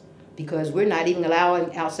ourselves because we're not even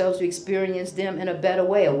allowing ourselves to experience them in a better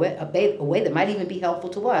way, a way that might even be helpful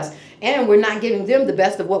to us. And we're not giving them the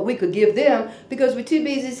best of what we could give them because we're too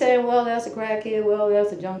busy saying, well, that's a crackhead, well,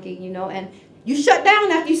 that's a junkie, you know. And you shut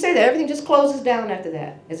down after you say that. Everything just closes down after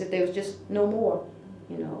that, as if there was just no more,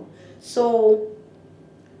 you know. So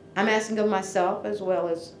I'm asking of myself as well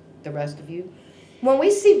as the rest of you. When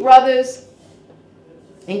we see brothers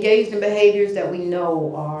engaged in behaviors that we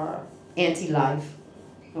know are anti-life,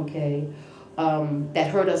 okay,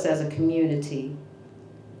 that hurt us as a community,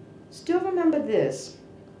 still remember this.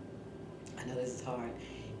 I know this is hard.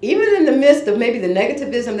 Even in the midst of maybe the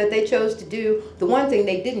negativism that they chose to do, the one thing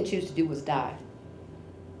they didn't choose to do was die.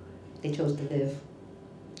 They chose to live.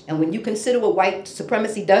 And when you consider what white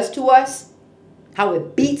supremacy does to us, how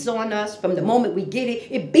it beats on us from the moment we get it.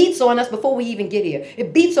 It beats on us before we even get here.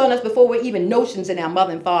 It beats on us before we're even notions in our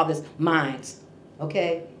mother and father's minds,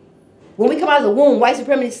 okay? When we come out of the womb, white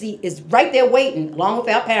supremacy is right there waiting, along with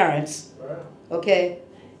our parents, okay,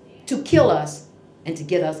 to kill us and to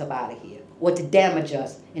get us up out of here or to damage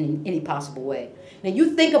us in any possible way. Now,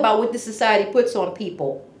 you think about what this society puts on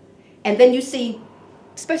people, and then you see,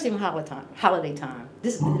 especially in holiday time,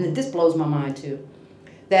 this blows my mind too,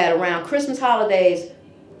 that around Christmas holidays,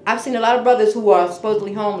 I've seen a lot of brothers who are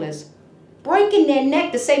supposedly homeless breaking their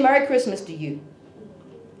neck to say Merry Christmas to you.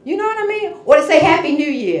 You know what I mean? Or to say Happy New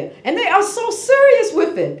Year. And they are so serious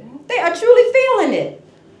with it. They are truly feeling it.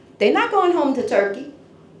 They're not going home to Turkey.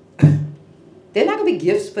 They're not going to be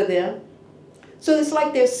gifts for them. So it's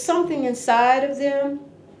like there's something inside of them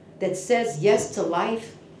that says yes to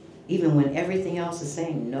life, even when everything else is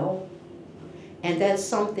saying no. And that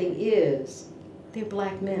something is, they're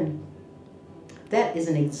black men. That is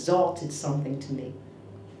an exalted something to me,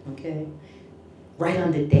 okay? Right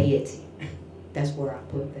under deity. That's where I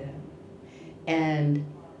put that. And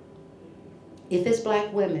if it's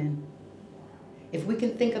black women, if we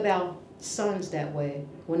can think about sons that way,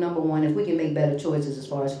 well, number one, if we can make better choices as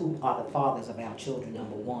far as who are the fathers of our children,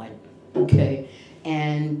 number one, okay?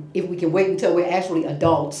 And if we can wait until we're actually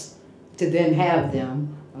adults to then have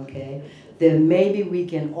them, okay, then maybe we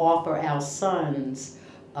can offer our sons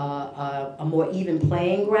a more even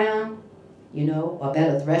playing ground, you know, a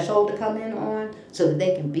better threshold to come in on so that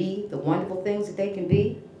they can be the wonderful things that they can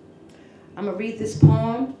be. I'm going to read this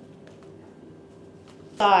poem.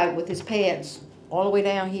 Side with his pants all the way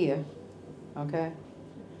down here, okay,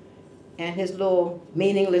 and his little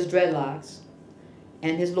meaningless dreadlocks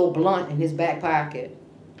and his little blunt in his back pocket.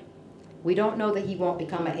 We don't know that he won't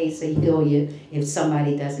become an ace affiliate if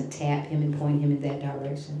somebody doesn't tap him and point him in that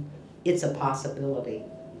direction. It's a possibility,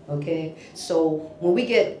 okay? So when we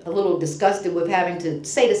get a little disgusted with having to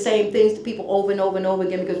say the same things to people over and over and over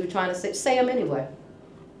again because we're trying to say them anyway.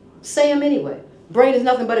 Say them anyway. Brain is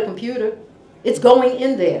nothing but a computer. It's going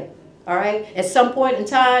in there, all right? At some point in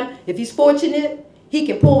time, if he's fortunate, he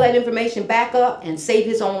can pull that information back up and save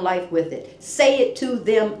his own life with it. Say it to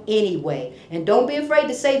them anyway. And don't be afraid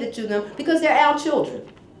to say that to them because they're our children.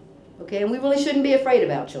 Okay, and we really shouldn't be afraid of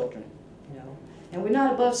our children. You know? And we're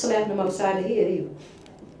not above slapping them upside the head either.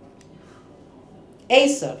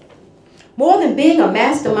 Asa. More than being a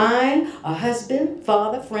mastermind, a husband,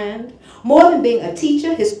 father, friend, more than being a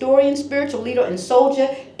teacher, historian, spiritual leader, and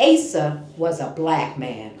soldier, Asa was a black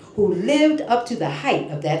man who lived up to the height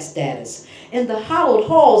of that status. In the hallowed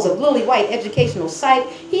halls of Lily White Educational Site,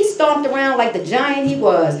 he stomped around like the giant he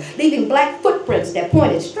was, leaving black footprints that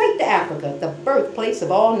pointed straight to Africa, the birthplace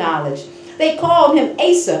of all knowledge. They called him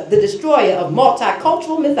Asa, the destroyer of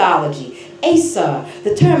multicultural mythology. Asa,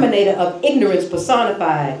 the terminator of ignorance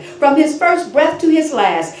personified. From his first breath to his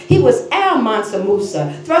last, he was Al Mansa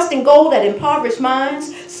Musa, thrusting gold at impoverished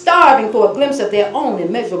minds, starving for a glimpse of their own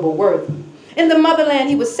immeasurable worth. In the motherland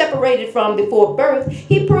he was separated from before birth,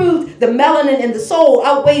 he proved the melanin in the soul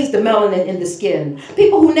outweighs the melanin in the skin.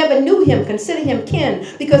 People who never knew him consider him kin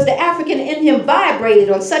because the African in him vibrated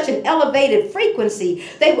on such an elevated frequency,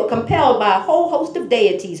 they were compelled by a whole host of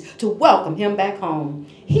deities to welcome him back home.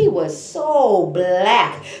 He was so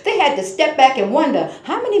black. They had to step back and wonder,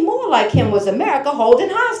 how many more like him was America holding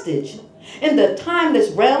hostage? In the timeless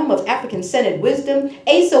realm of African-centered wisdom,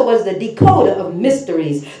 Asa was the decoder of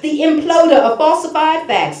mysteries, the imploder of falsified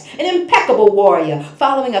facts, an impeccable warrior,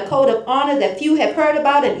 following a code of honor that few have heard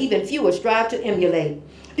about and even fewer strive to emulate.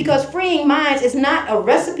 Because freeing minds is not a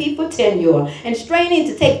recipe for tenure, and straining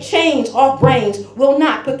to take chains off brains will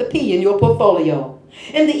not put the P in your portfolio.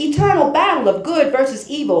 In the eternal battle of good versus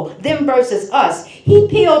evil, them versus us, he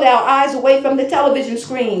peeled our eyes away from the television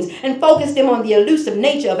screens and focused them on the elusive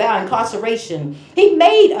nature of our incarceration. He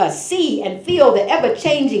made us see and feel the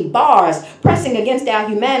ever-changing bars pressing against our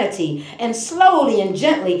humanity, and slowly and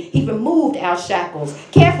gently he removed our shackles,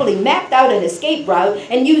 carefully mapped out an escape route,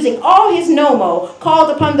 and using all his nomo, called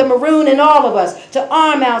upon the maroon in all of us to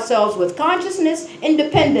arm ourselves with consciousness,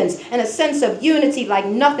 independence, and a sense of unity like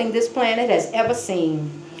nothing this planet has ever seen.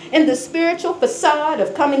 In the spiritual facade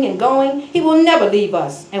of coming and going, he will never leave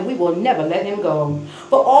us, and we will never let him go.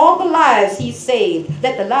 For all the lives he saved,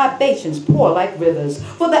 let the libations pour like rivers.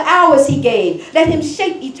 For the hours he gave, let him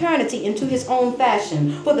shape eternity into his own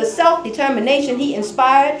fashion. For the self-determination he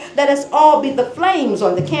inspired, let us all be the flames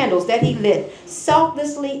on the candles that he lit,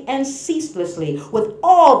 selflessly and ceaselessly, with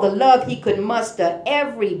all the love he could muster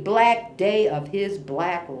every black day of his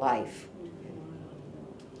black life.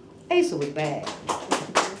 Asa was bad.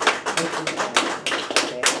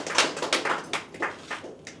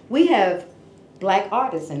 We have black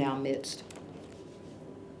artists in our midst.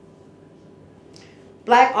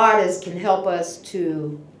 Black artists can help us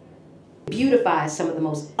to beautify some of the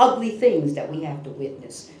most ugly things that we have to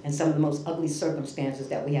witness and some of the most ugly circumstances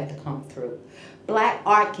that we have to come through. Black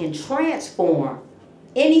art can transform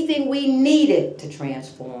anything we need it to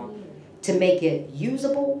transform to make it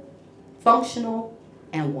usable, functional,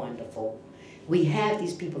 and wonderful. We have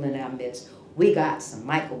these people in our midst. We got some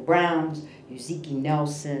Michael Browns, Uziki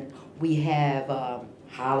Nelson. We have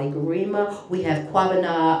Laini Gerima. We have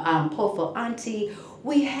Kwabena Pofa Auntie.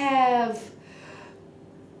 We have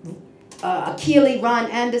Akili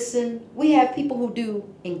Ron Anderson. We have people who do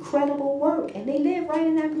incredible work, and they live right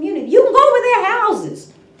in our community. You can go over their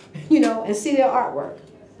houses, you know, and see their artwork,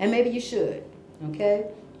 and maybe you should, okay?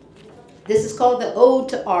 This is called the Ode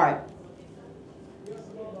to Art.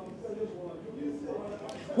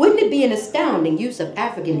 Wouldn't it be an astounding use of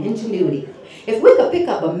African ingenuity if we could pick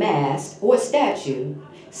up a mask or a statue,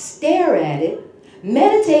 stare at it,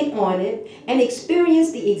 meditate on it, and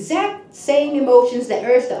experience the exact same emotions that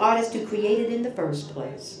urged the artist to create it in the first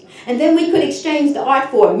place? And then we could exchange the art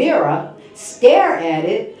for a mirror, stare at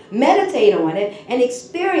it, meditate on it, and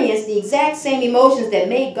experience the exact same emotions that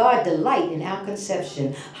made God delight in our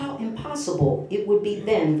conception. How impossible it would be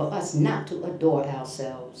then for us not to adore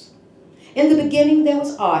ourselves. In the beginning there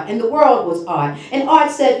was art, and the world was art. And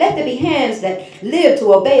art said, let there be hands that live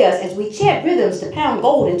to obey us as we chant rhythms to pound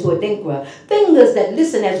gold into a dinkra, fingers that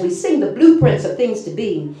listen as we sing the blueprints of things to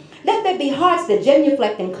be. Let there be hearts that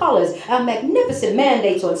genuflect in colors, our magnificent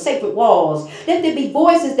mandates on sacred walls. Let there be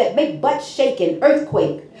voices that make butts shake in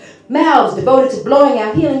earthquake, mouths devoted to blowing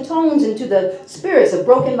our healing tones into the spirits of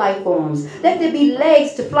broken life forms. Let there be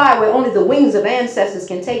legs to fly where only the wings of ancestors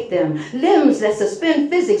can take them, limbs that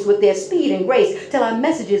suspend physics with their speed and grace till our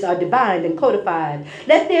messages are divined and codified.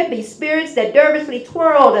 Let there be spirits that dervishly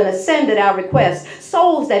twirled and ascend at our request,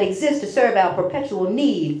 souls that exist to serve our perpetual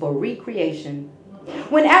need for recreation.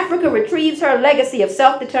 When Africa retrieves her legacy of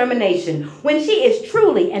self-determination, when she is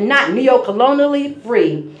truly and not neo-colonially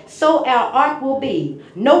free, so our art will be,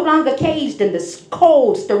 no longer caged in the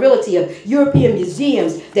cold sterility of European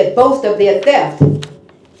museums that boast of their theft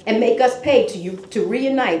and make us pay to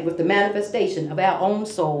reunite with the manifestation of our own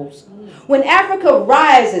souls. When Africa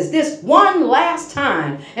rises this one last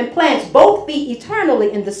time and plants both feet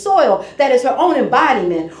eternally in the soil that is her own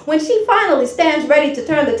embodiment, when she finally stands ready to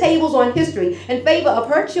turn the tables on history in favor of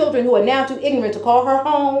her children who are now too ignorant to call her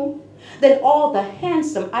home, then all the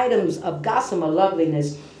handsome items of gossamer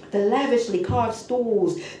loveliness, the lavishly carved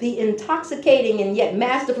stools, the intoxicating and yet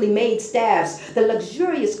masterfully made staffs, the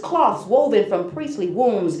luxurious cloths woven from priestly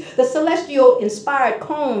wombs, the celestial-inspired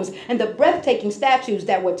combs, and the breathtaking statues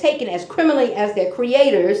that were taken as criminally as their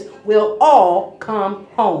creators will all come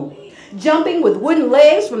home. Jumping with wooden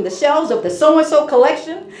legs from the shelves of the so-and-so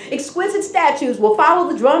collection, exquisite statues will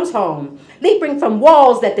follow the drums home. Leaping from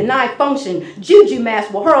walls that deny function, juju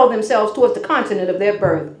masks will hurl themselves towards the continent of their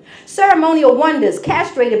birth. Ceremonial wonders,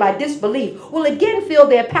 castrated by disbelief, will again feel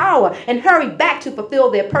their power and hurry back to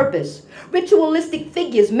fulfill their purpose. Ritualistic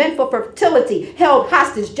figures meant for fertility, held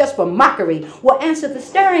hostage just for mockery, will answer the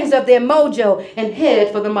stirrings of their mojo and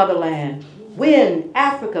head for the motherland. When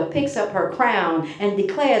Africa picks up her crown and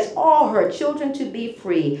declares all her children to be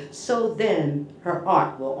free, so then her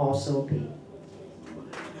art will also be.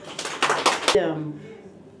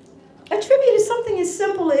 A tribute is something as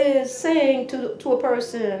simple as saying to a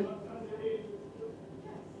person,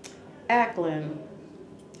 Ackland,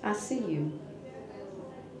 I see you.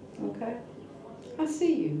 Okay? I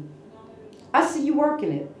see you. I see you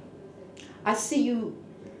working it. I see you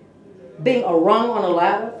being a rung on a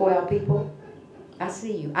ladder for our people. I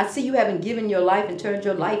see you. I see you having given your life and turned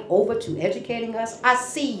your life over to educating us. I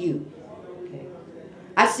see you. Okay.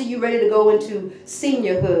 I see you ready to go into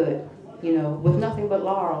seniorhood, you know, with nothing but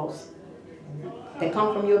laurels that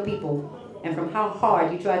come from your people and from how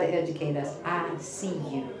hard you try to educate us. I see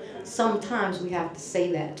you. Sometimes we have to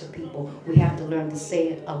say that to people. We have to learn to say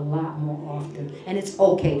it a lot more often. And it's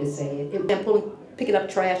okay to say it. Picking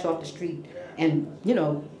up trash off the street and, you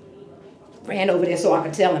know, ran over there so I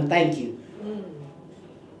could tell him thank you.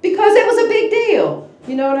 Because it was a big deal.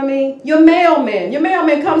 You know what I mean? Your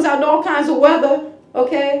mailman comes out in all kinds of weather,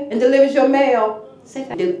 okay, and delivers your mail. Say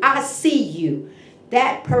that, dude, I see you.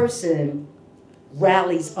 That person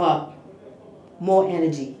rallies up more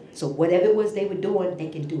energy. So whatever it was they were doing, they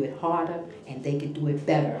can do it harder and they can do it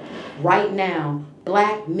better. Right now,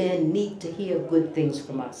 black men need to hear good things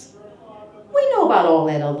from us. We know about all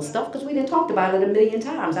that other stuff because we done talked about it a million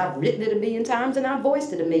times. I've written it a million times and I've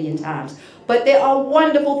voiced it a million times. But there are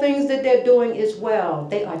wonderful things that they're doing as well.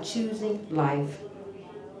 They are choosing life.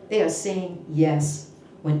 They are saying yes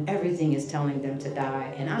when everything is telling them to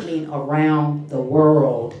die. And I mean around the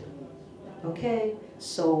world. Okay?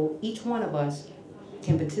 So each one of us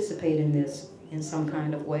can participate in this in some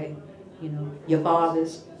kind of way. You know, your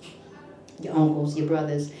fathers, your uncles, your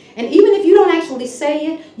brothers. And even if you don't actually say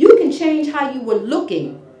it, you can change how you were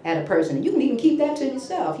looking at a person. You can even keep that to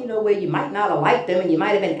yourself, you know, where you might not have liked them and you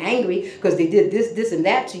might have been angry because they did this, this, and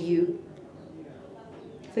that to you.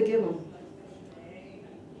 Forgive them.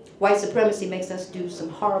 White supremacy makes us do some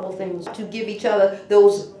horrible things to give each other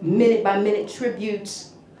those minute-by-minute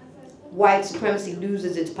tributes. White supremacy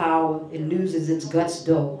loses its power. It loses its guts,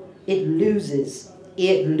 though. It loses.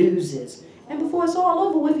 It loses. And before it's all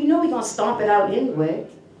over with, you know we're going to stomp it out anyway.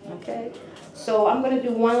 Okay? So I'm going to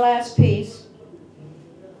do one last piece.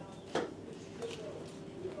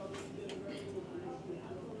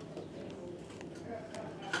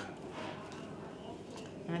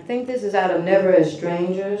 I think this is out of Never as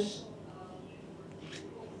Strangers.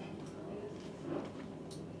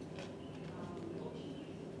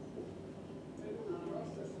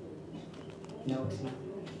 No, it's not.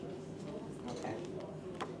 Okay.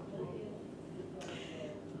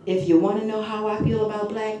 If you want to know how I feel about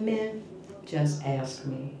black men, just ask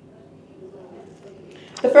me.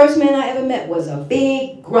 The first man I ever met was a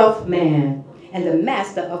big, gruff man and the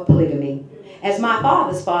master of polygamy. As my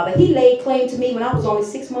father's father, he laid claim to me when I was only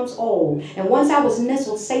 6 months old. And once I was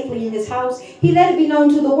nestled safely in his house, he let it be known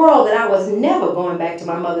to the world that I was never going back to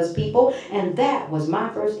my mother's people. And that was my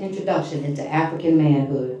first introduction into African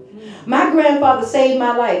manhood. My grandfather saved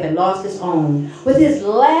my life and lost his own. With his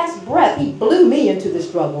last breath, he blew me into the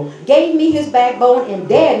struggle, gave me his backbone, and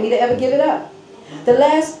dared me to ever give it up. The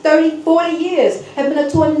last 30, 40 years have been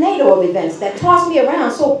a tornado of events that tossed me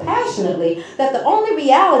around so passionately that the only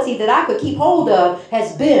reality that I could keep hold of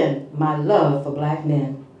has been my love for black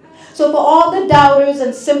men. So for all the doubters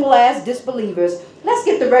and simple-ass disbelievers, Let's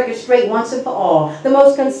get the record straight once and for all. The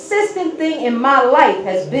most consistent thing in my life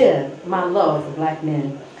has been my love for black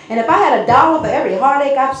men. And if I had $1 for every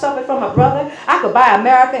heartache I've suffered from a brother, I could buy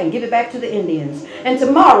America and give it back to the Indians. And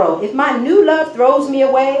tomorrow, if my new love throws me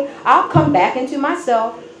away, I'll come back into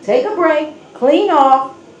myself, take a break, clean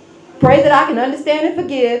off, pray that I can understand and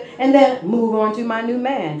forgive, and then move on to my new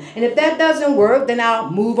man. And if that doesn't work, then I'll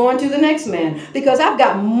move on to the next man, because I've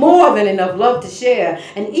got more than enough love to share.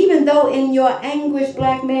 And even though in your anguish,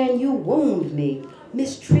 black man, you wound me,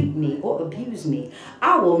 mistreat me, or abuse me,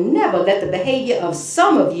 I will never let the behavior of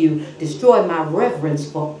some of you destroy my reverence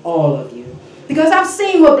for all of you. Because I've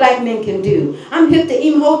seen what black men can do. I'm hip to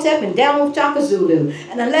Imhotep and down with Chaka Zulu.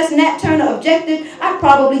 And unless Nat Turner objected, I'd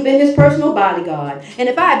probably been his personal bodyguard. And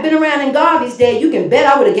if I had been around in Garvey's day, you can bet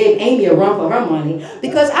I would have gave Amy a run for her money.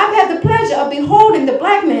 Because I've had the pleasure of beholding the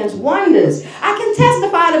black man's wonders. I can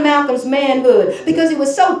testify to Malcolm's manhood because it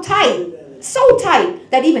was so tight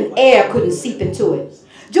that even air couldn't seep into it.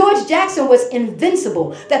 George Jackson was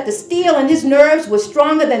invincible, that the steel in his nerves was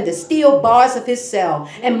stronger than the steel bars of his cell.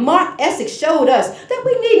 And Mark Essex showed us that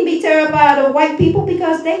we needn't be terrified of white people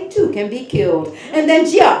because they too can be killed. And then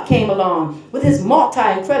Giap came along with his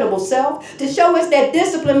multi-incredible self to show us that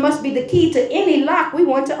discipline must be the key to any lock we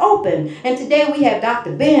want to open. And today we have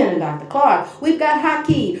Dr. Ben and Dr. Clark. We've got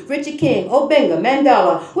Haki, Richard King, Obenga,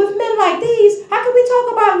 Mandela. With men like these, how can we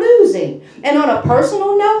talk about losing? And on a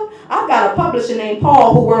personal note, I've got a publisher named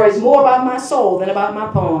Paul who worries more about my soul than about my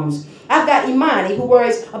poems. I've got Imani who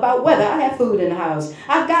worries about whether I have food in the house.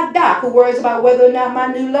 I've got Doc who worries about whether or not my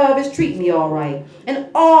new love is treating me all right. And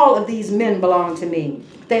all of these men belong to me.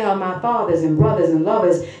 They are my fathers and brothers and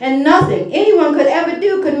lovers, and nothing anyone could ever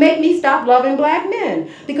do could make me stop loving black men,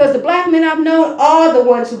 because the black men I've known are the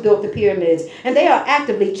ones who built the pyramids, and they are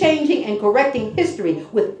actively changing and correcting history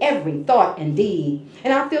with every thought and deed.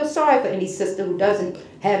 And I feel sorry for any sister who doesn't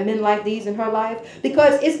have men like these in her life,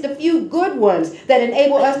 because it's the few good ones that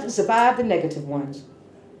enable us to survive the negative ones.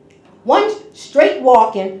 One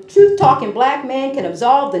straight-walking, truth-talking black man can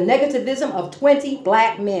absolve the negativism of 20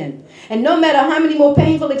 black men. And no matter how many more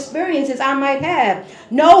painful experiences I might have,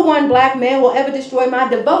 no one black man will ever destroy my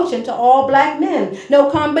devotion to all black men. No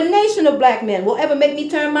combination of black men will ever make me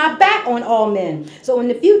turn my back on all men. So in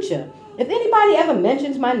the future, if anybody ever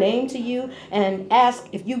mentions my name to you and asks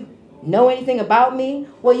if you know anything about me,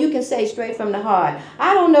 well, you can say straight from the heart,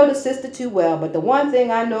 I don't know the sister too well, but the one thing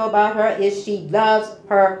I know about her is she loves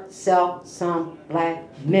herself some black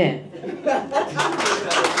men.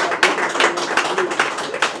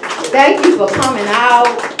 Thank you for coming out,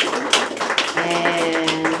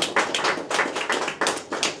 and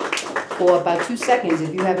for about 2 seconds,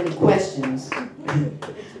 if you have any questions,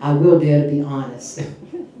 I will dare to be honest.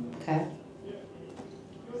 Okay?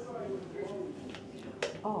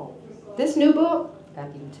 Oh. This new book, I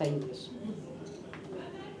can even tell you this.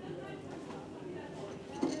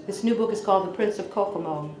 This new book is called The Prince of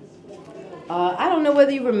Kokomo. I don't know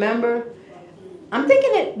whether you remember. I'm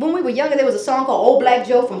thinking that when we were younger, there was a song called Old Black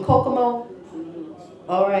Joe from Kokomo.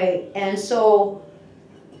 All right. And so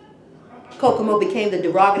Kokomo became the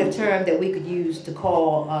derogative term that we could use to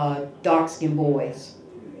call dark-skinned boys.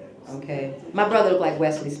 Okay. My brother looked like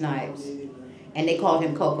Wesley Snipes, and they called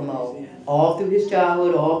him Kokomo. All through his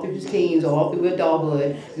childhood, all through his teens, all through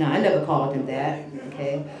adulthood. Now, I never called him that,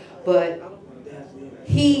 okay? But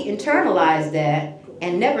he internalized that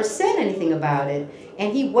and never said anything about it.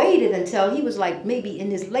 And he waited until he was like maybe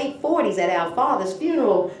in his late 40s at our father's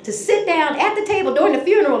funeral to sit down at the table during the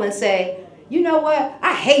funeral and say, you know what?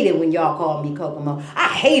 I hate it when y'all call me Kokomo. I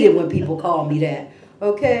hate it when people call me that,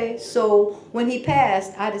 okay? So when he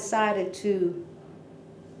passed, I decided to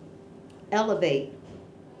elevate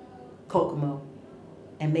Kokomo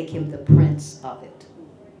and make him the prince of it,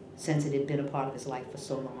 since it had been a part of his life for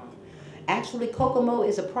so long. Actually, Kokomo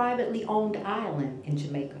is a privately owned island in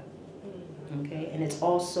Jamaica, okay? And it's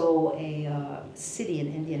also a city in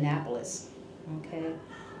Indianapolis, okay?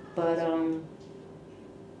 But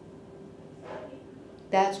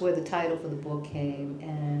that's where the title for the book came,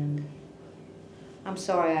 and I'm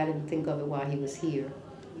sorry I didn't think of it while he was here,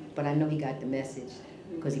 but I know he got the message,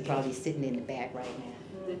 because he's probably sitting in the back right now.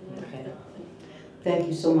 Okay. Thank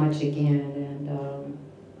you so much again, and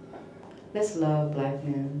let's love black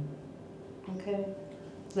men, okay?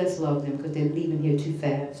 Let's love them, because they're leaving here too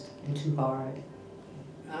fast and too hard.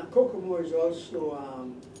 Kokomo is also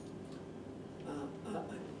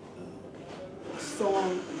a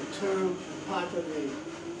song, a term, part of the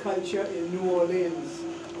culture in New Orleans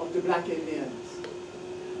of the black Indians.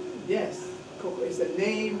 Yes, it's a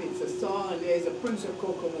name, it's a song, and there's a Prince of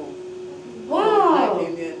Kokomo. Wow. Black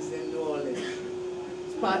Indians in New Orleans.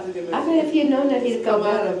 part of the I bet if he had known that, he'd have felt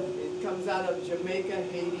better. It comes out of Jamaica,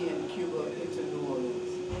 Haiti, and Cuba into New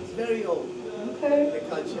Orleans. It's very old. Okay. The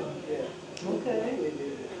culture, yeah. Okay.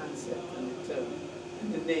 The concept and the term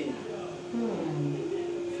and the name.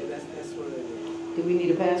 So that's where it is. Do we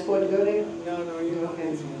need a passport to go there? No, you don't.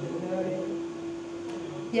 Okay.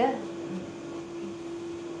 Yeah.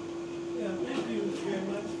 Yeah, thank you very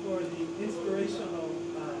much for the inspirational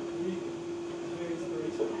reading. Very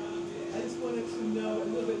inspirational. I just wanted to know a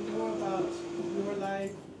little bit more about your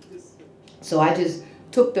life. So I just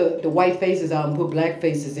took the white faces out and put black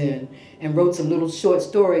faces in and wrote some little short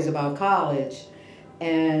stories about college.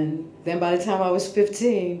 And then by the time I was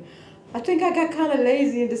 15, I think I got kind of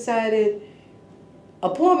lazy and decided a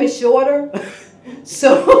poem is shorter.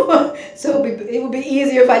 So it would be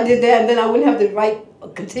easier if I did that, and then I wouldn't have to write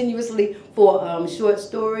continuously for short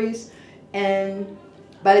stories. And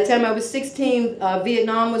by the time I was 16,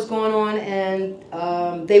 Vietnam was going on,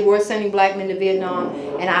 and they were sending black men to Vietnam,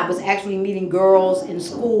 and I was actually meeting girls in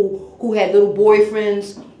school who had little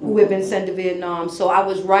boyfriends who had been sent to Vietnam. So I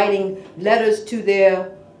was writing letters to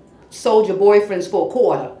their soldier boyfriends for a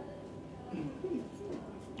quarter.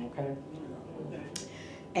 Okay.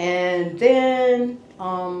 And then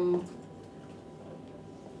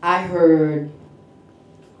I heard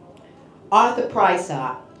Arthur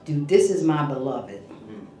Prysock do This Is My Beloved.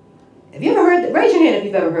 Have you ever heard that? Raise your hand if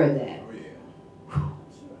you've ever heard that. Oh,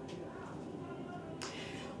 yeah.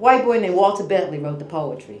 White boy named Walter Bentley wrote the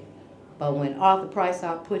poetry. But when Arthur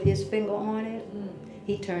Prysock put his finger on it,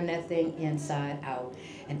 he turned that thing inside out.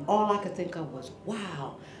 And all I could think of was,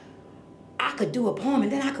 wow, I could do a poem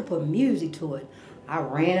and then I could put music to it. I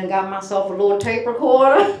ran and got myself a little tape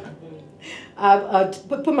recorder. I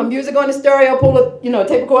put my music on the stereo, pulled a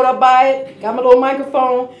tape recorder up by it, got my little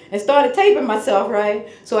microphone, and started taping myself, right?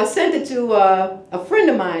 So I sent it to a friend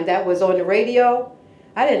of mine that was on the radio.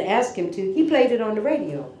 I didn't ask him to. He played it on the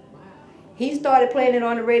radio. He started playing it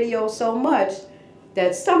on the radio so much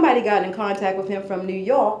that somebody got in contact with him from New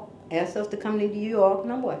York, asked us to come to New York,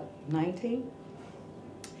 and I'm what, 19?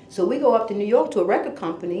 So we go up to New York to a record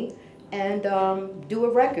company and do a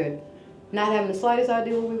record, not having the slightest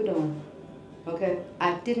idea what we were doing. Okay,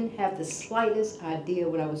 I didn't have the slightest idea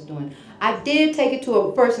what I was doing. I did take it to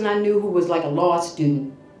a person I knew who was like a law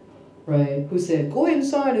student, right? Who said, "Go ahead and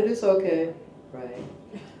sign it, it's okay," right?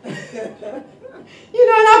 And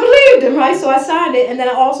I believed him, right? So I signed it, and then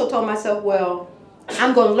I also told myself, well,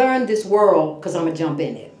 I'm going to learn this world because I'm going to jump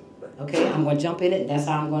in it. Okay, I'm going to jump in it, and that's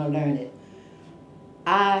how I'm going to learn it.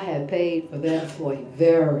 I had paid for that for a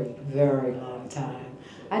very, very long time.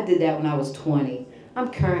 I did that when I was 20. I'm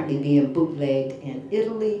currently being bootlegged in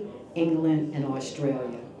Italy, England, and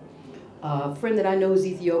Australia. A friend that I know is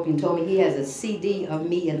Ethiopian told me he has a CD of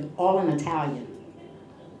me all in Italian.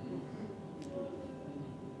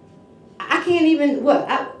 I can't even,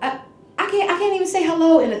 I can't even say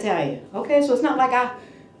hello in Italian. Okay, so it's not like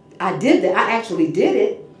I did that. I actually did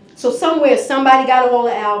it. So somewhere somebody got a hold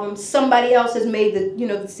of albums, somebody else has made the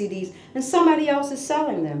the CDs, and somebody else is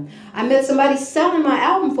selling them. I met somebody selling my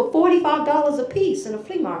album for $45 a piece in a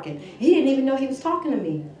flea market. He didn't even know he was talking to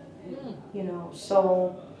me.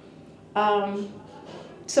 So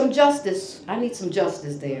some justice. I need some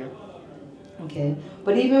justice there. Okay,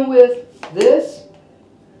 but even with this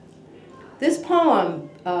poem,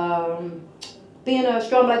 being a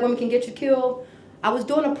strong black woman can get you killed. I was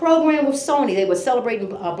doing a program with Sony. They were celebrating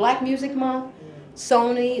Black Music Month.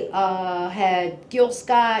 Sony had Gil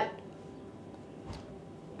Scott.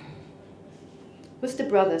 What's the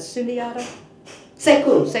brother? Sundiata?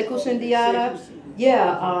 Sekou Sundiata.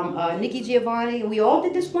 Yeah, Nikki Giovanni. We all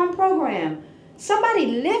did this one program. Somebody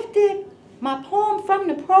lifted my poem from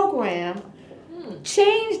the program,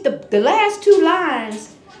 changed the last 2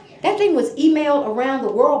 lines. That thing was emailed around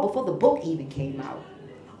the world before the book even came out.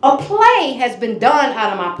 A play has been done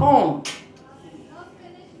out of my poem.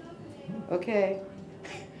 Okay.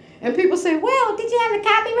 And people say, well, did you have the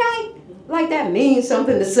copyright? Like that means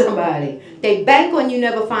something to somebody. They bank on you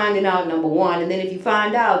never finding out, number one. And then if you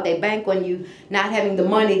find out, they bank on you not having the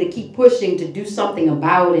money to keep pushing to do something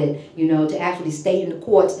about it, to actually stay in the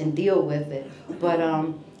courts and deal with it. But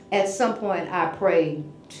at some point, I pray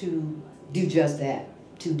to do just that,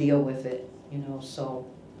 to deal with it, so.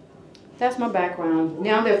 That's my background.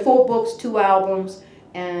 Now there are 4 books, 2 albums,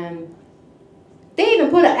 and they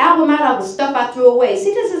even put an album out of the stuff I threw away.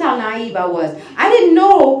 See, this is how naive I was. I didn't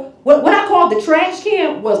know what I called the trash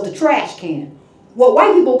can was the trash can. What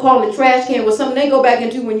white people call the trash can was something they go back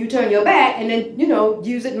into when you turn your back and then,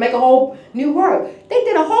 use it and make a whole new work. They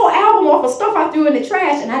did a whole album off of stuff I threw in the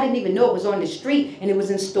trash, and I didn't even know it was on the street, and it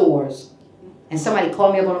was in stores. And somebody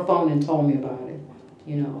called me up on the phone and told me about it,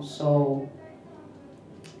 you know. So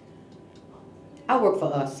I work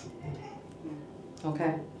for us.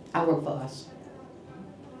 Okay? I work for us.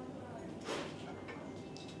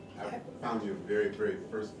 I found your very, very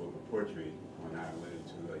first book of poetry when I went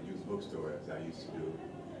into a used bookstore, as I used to do,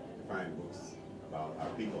 to find books about our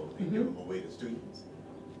people and give them away to students.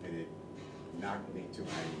 And it knocked me to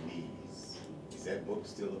my knees. Is that book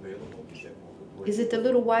still available? Is that book of poetry? Is it the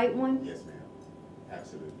little white one? Yes, ma'am.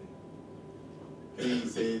 Absolutely.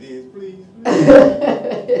 Please say it is, please.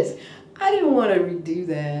 I didn't want to redo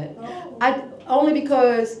that. Only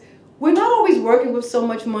because we're not always working with so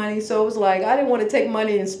much money, so it was like I didn't want to take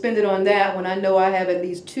money and spend it on that when I know I have at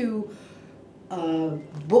least 2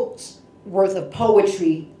 books worth of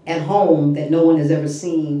poetry at home that no one has ever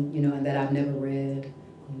seen, you know, and that I've never read,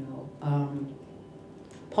 you know.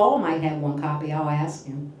 Paul might have one copy. I'll ask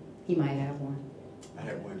him. He might have one. I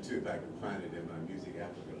have one too, if I can find it in my Music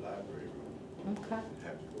Africa library room. Okay. I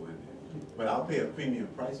have to go in there. But I'll pay a premium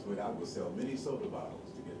price for it. I will sell many soda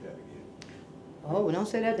bottles to get that again. Oh, well, don't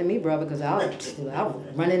say that to me, brother, because I'll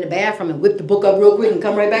run in the bathroom and whip the book up real quick and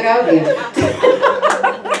come right back out here.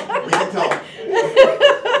 We can talk.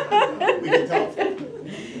 We can talk.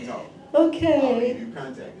 We can talk. Okay. I'll leave you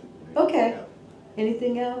contact. Okay.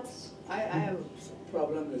 Anything else? I have a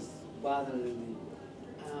problem that's bothering me.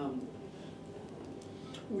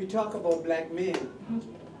 We talk about black men.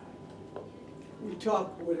 We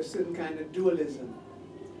talk with a certain kind of dualism.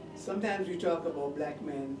 Sometimes we talk about black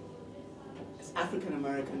men as African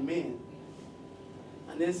American men.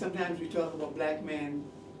 And then sometimes we talk about black men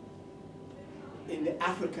in the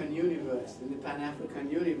African universe, in the Pan-African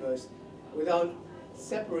universe, without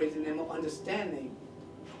separating them or understanding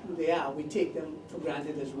who they are. We take them for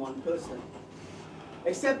granted as one person.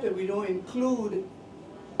 Except that we don't include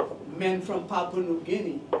men from Papua New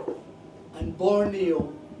Guinea and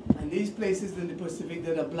Borneo and these places in the Pacific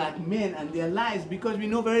that are black men and their lives, because we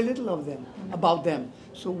know very little of them, about them.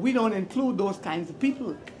 So we don't include those kinds of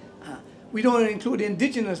people. We don't include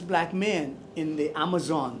indigenous black men in the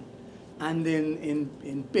Amazon and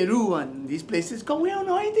in Peru and these places, because we don't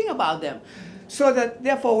know anything about them. So that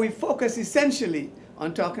therefore we focus essentially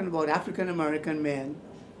on talking about African American men,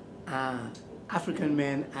 and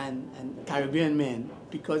Caribbean men,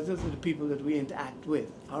 because those are the people that we interact with,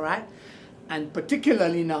 all right? And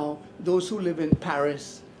particularly now, those who live in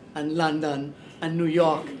Paris and London and New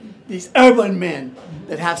York, these urban men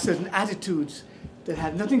that have certain attitudes that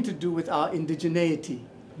have nothing to do with our indigeneity,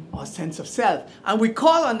 our sense of self. And we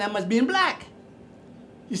call on them as being black.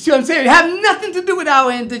 You see what I'm saying? They have nothing to do with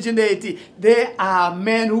our indigeneity. They are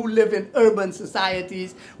men who live in urban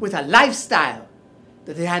societies with a lifestyle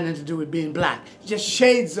that they had nothing to do with being black. Just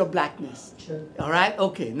shades of blackness. Sure. All right?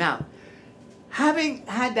 Okay, now, having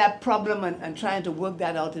had that problem and trying to work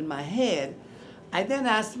that out in my head, I then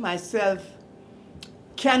asked myself,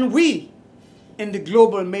 can we, in the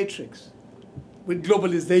global matrix, with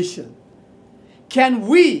globalization, can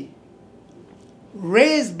we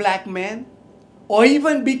raise black men or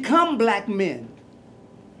even become black men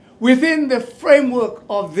within the framework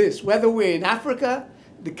of this, whether we're in Africa,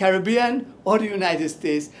 the Caribbean, or the United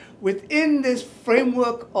States, within this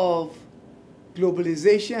framework of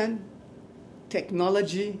globalization,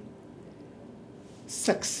 technology,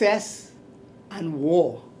 success, and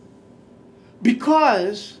war?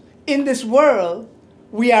 Because in this world,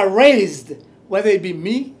 we are raised, whether it be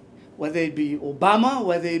me, whether it be Obama,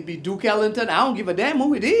 whether it be Duke Ellington, I don't give a damn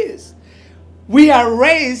who it is. We are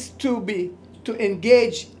raised to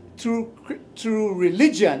engage through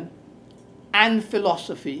religion and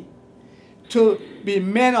philosophy, to be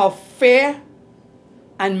men of fair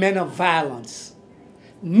and men of violence.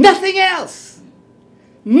 Nothing else.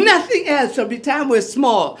 Nothing else. From the time we're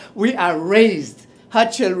small, we are raised. Her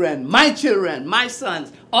children, my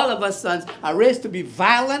sons, all of us sons are raised to be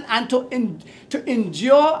violent and to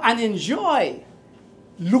endure and enjoy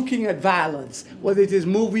looking at violence, whether it is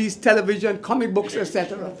movies, television, comic books,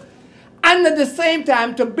 etc. And at the same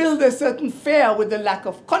time, to build a certain fear with the lack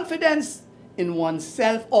of confidence in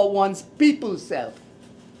oneself or one's people's self.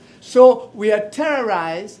 So we are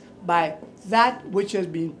terrorized by that which has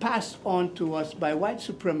been passed on to us by white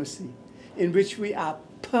supremacy, in which we are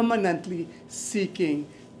permanently seeking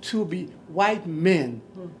to be white men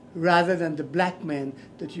rather than the black men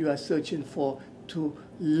that you are searching for to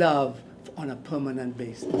love on a permanent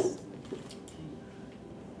basis.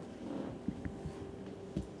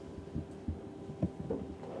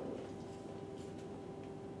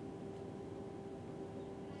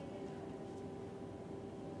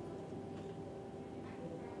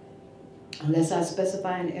 Unless I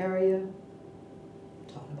specify an area, I'm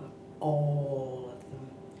talking about all of them.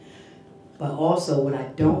 But also what I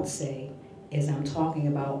don't say is I'm talking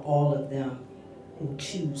about all of them who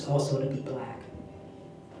choose also to be black.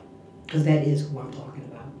 Because that is who I'm talking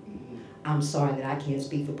about. I'm sorry that I can't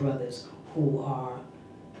speak for brothers who are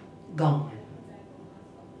gone.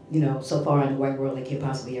 You know, so far in the white world they can't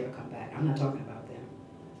possibly ever come back. I'm not talking about them.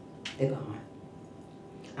 They're gone.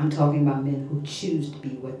 I'm talking about men who choose to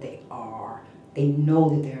be what they are. They know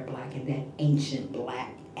that they're black in that ancient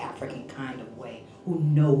black African kind of way, who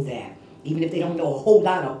know that. Even if they don't know a whole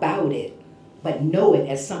lot about it, but know it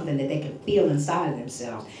as something that they can feel inside of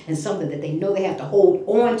themselves and something that they know they have to hold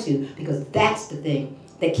on to because that's the thing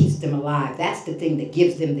that keeps them alive. That's the thing that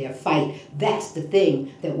gives them their fight. That's the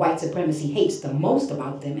thing that white supremacy hates the most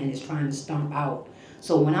about them and is trying to stomp out.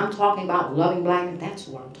 So when I'm talking about loving black men, that's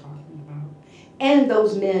what I'm talking about. And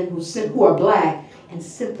those men who are black and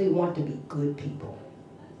simply want to be good people.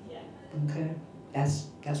 Okay? That's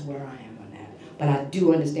where I am on that. But I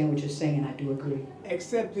do understand what you're saying and I do agree.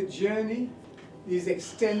 Except the journey, these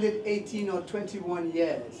extended 18 or 21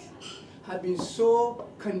 years, have been so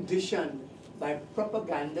conditioned by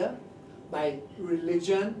propaganda, by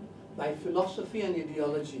religion, by philosophy and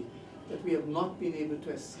ideology, that we have not been able to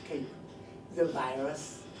escape the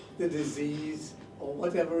virus, the disease, or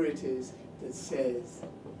whatever it is that says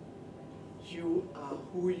you are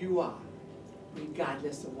who you are,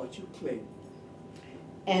 regardless of what you claim.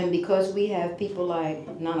 And because we have people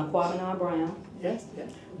like Nana Kwabena Brown, Yes,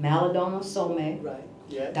 yes. Maladona Some, Right,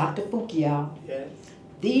 yes. Dr. Fukia, Yes.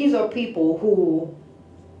 these are people who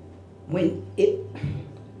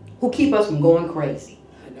keep us from going crazy.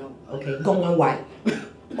 I know. Okay, going white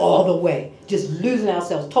all the way, just losing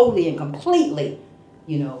ourselves totally and completely,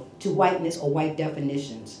 you know, to whiteness or white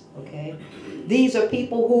definitions. Okay, these are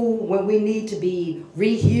people who, when we need to be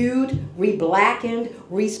rehued, re-blackened,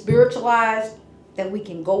 re-spiritualized, that we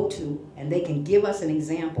can go to and they can give us an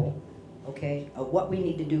example, okay, of what we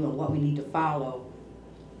need to do and what we need to follow,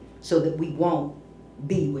 so that we won't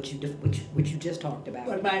be what you just talked about.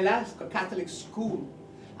 But my last Catholic school,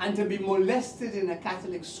 and to be molested in a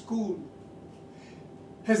Catholic school,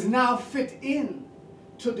 has now fit in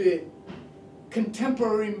to the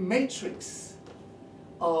contemporary matrix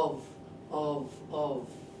of the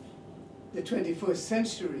 21st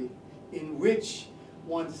century, in which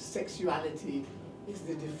one's sexuality is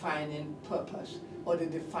the defining purpose or the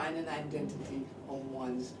defining identity of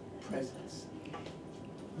one's presence.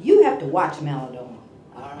 You have to watch Maladona.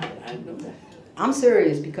 All right, I know that. I'm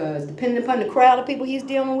serious, because depending upon the crowd of people he's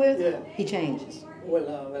dealing with, Yeah. he changes. Well,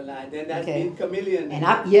 then that's Okay. been chameleon. And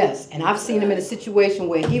I've seen him in a situation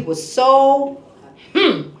where he was so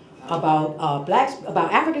about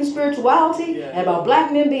about African spirituality, Yeah. and about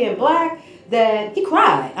black men being black, that he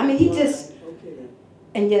cried. I mean, he just. Okay, then.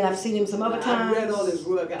 And yet I've seen him some other times. I've read all his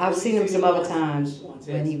work. I've seen him some other times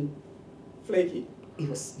when Flaky. he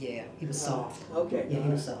was soft. Okay. Yeah, he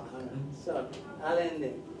was soft. All right. So, I'll end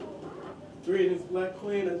it. Greetings, Black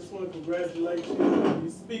Queen. I just want to congratulate you. You're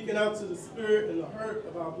speaking out to the spirit and the hurt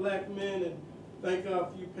of our black men, and thank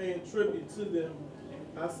God for you paying tribute to them.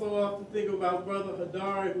 I so often think about Brother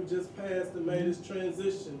Hadari, who just passed and made his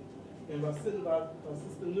transition. And by sitting by my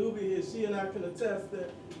sister Nubia here, she and I can attest that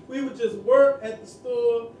we would just work at the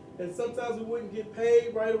store, and sometimes we wouldn't get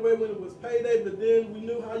paid right away when it was payday, but then we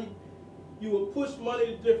knew how you would push money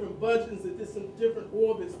to different budgets and some different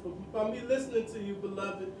orbits. But by me listening to you,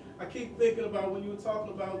 beloved, I keep thinking about when you were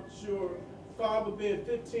talking about your father being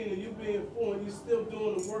 15 and you being 4, and you still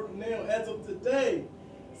doing the work now as of today.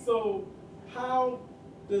 So how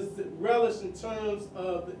does it relish in terms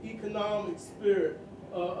of the economic spirit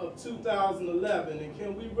of 2011? And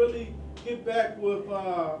can we really get back with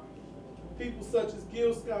people such as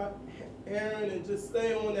Gil Scott Aaron and just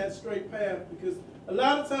stay on that straight path? Because a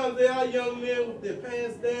lot of times they are young men with their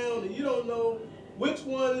pants down, and you don't know which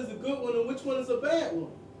one is a good one and which one is a bad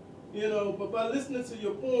one. You know, but by listening to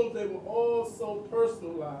your poems, they were all so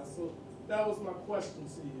personalized. So that was my question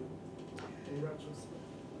to you in retrospect.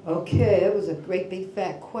 Okay, that was a great big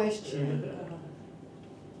fat question.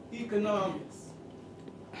 Economics.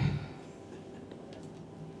 I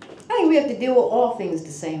think we have to deal with all things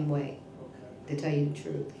the same way, to tell you the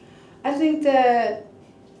truth. I think that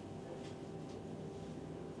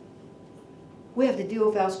we have to deal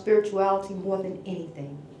with our spirituality more than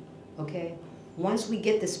anything, okay? Once we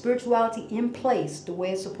get the spirituality in place the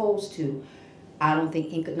way it's supposed to, I don't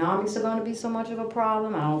think economics are going to be so much of a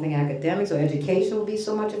problem. I don't think academics or education will be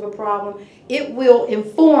so much of a problem. It will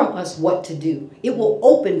inform us what to do. It will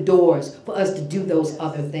open doors for us to do those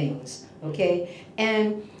other things, okay?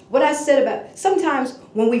 And what I said about, sometimes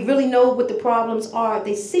when we really know what the problems are,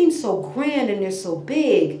 they seem so grand and they're so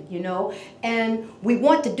big, you know, and we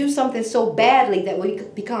want to do something so badly that we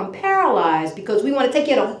become paralyzed because we want to take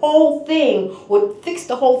care of the whole thing or fix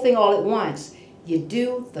the whole thing all at once. You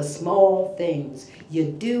do the small things.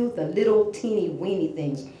 You do the little teeny weeny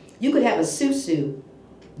things. You could have a susu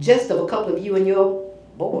just of a couple of you and your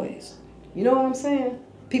boys. You know what I'm saying?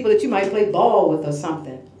 People that you might play ball with or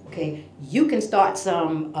something. Okay, you can start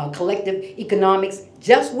some collective economics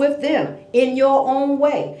just with them in your own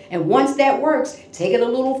way. And once that works, take it a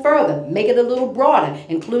little further, make it a little broader,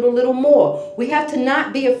 include a little more. We have to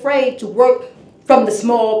not be afraid to work from the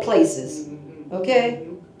small places. Okay,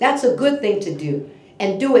 that's a good thing to do.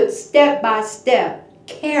 And do it step by step,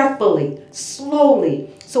 carefully, slowly,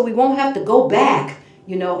 so we won't have to go back,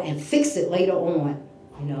 you know, and fix it later on,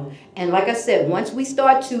 you know. And like I said, once we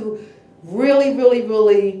start to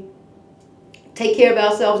really take care of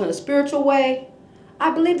ourselves in a spiritual way,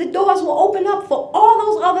 I believe the doors will open up for all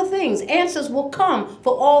those other things. Answers will come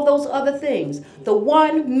for all those other things. The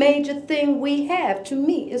one major thing we have, to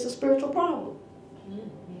me, is a spiritual problem. You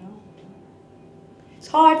know? It's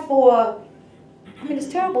hard for, I mean, it's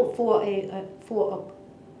terrible for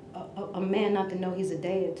a man not to know he's a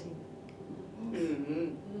deity.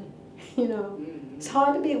 You know? It's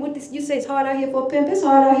hard to be, what this, you say it's hard out here for a pimp, it's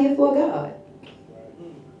hard out here for a God.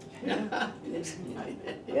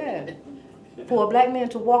 Yeah. For a black man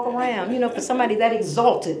to walk around, you know, for somebody that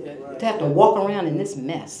exalted to have to walk around in this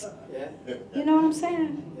mess. You know what I'm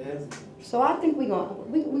saying? So I think we're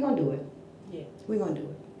gonna do it. Yeah. We're gonna do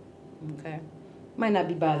it. Okay. Might not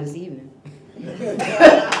be by this evening.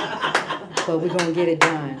 But we're gonna get it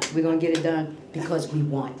done. We're gonna get it done because we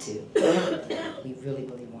want to. We really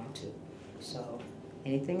want to. So,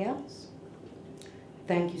 anything else?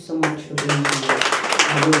 Thank you so much for being here.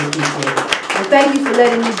 I really appreciate it. And thank you for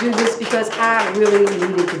letting me do this because I really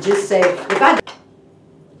needed to just say, if I...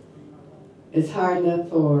 It's hard enough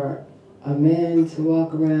for a man to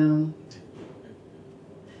walk around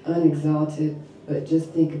unexalted, but just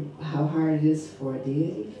think of how hard it is for a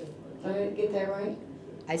deity. Did I get that right?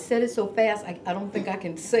 I said it so fast, I don't think I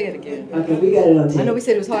can say it again. Okay, we got it on tape. I know we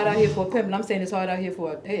said it was hard out here for a pimp, and I'm saying it's hard out here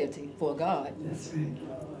for a deity, for a God. That's right.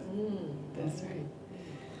 That's right.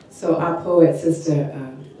 So our poet sister,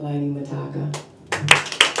 Laini Mataka.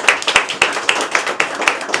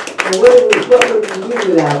 And what would we do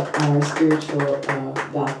without our spiritual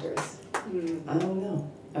doctors? I don't know.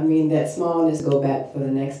 I mean, that smallness go back for the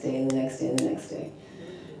next day and the next day and the next day.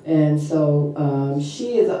 And so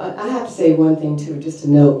she is, I have to say one thing too, just to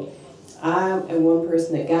note, I am one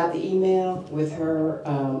person that got the email with her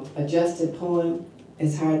adjusted poem,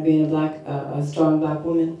 It's Hard Being a Strong Black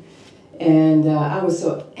Woman. And I was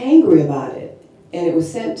so angry about it. And it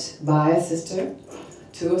was sent by a sister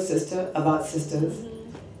to a sister about sisters.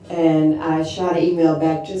 And I shot an email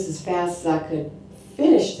back just as fast as I could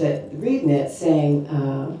finish reading it, saying,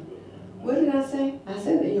 what did I say? I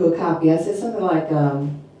sent you a copy. I said something like,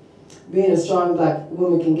 being a strong black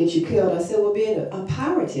woman can get you killed. I said, well, being a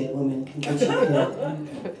pirated woman can get you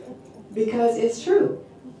killed. Because it's true.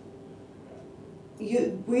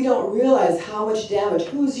 We don't realize how much damage.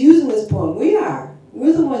 Who's using this poem? We are.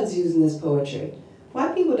 We're the ones using this poetry.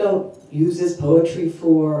 White people don't use this poetry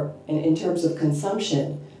for, in terms of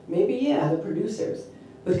consumption. Maybe, yeah, the producers.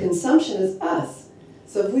 But consumption is us.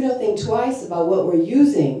 So if we don't think twice about what we're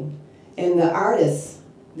using and the artists,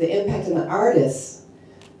 the impact on the artists,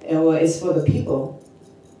 is for the people,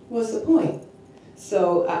 what's the point?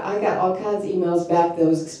 So I got all kinds of emails back that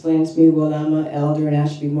was explaining to me, well, I'm an elder and I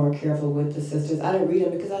should be more careful with the sisters. I didn't read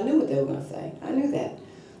them because I knew what they were going to say. I knew that.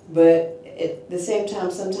 But at the same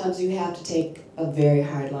time, sometimes you have to take a very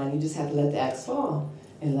hard line. You just have to let the axe fall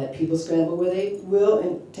and let people scramble where they will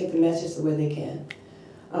and take the message the way they can.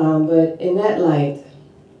 But in that light,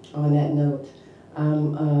 on that note,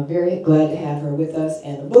 I'm very glad to have her with us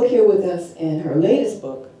and the book here with us and her latest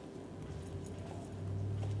book,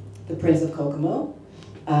 The Prince of Kokomo.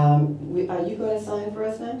 Are you going to sign for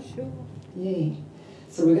us now? Sure. Yay.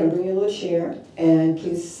 So we're going to bring you a little chair, and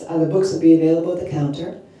please, the books will be available at the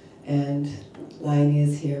counter, and Laini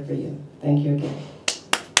is here for you. Thank you again.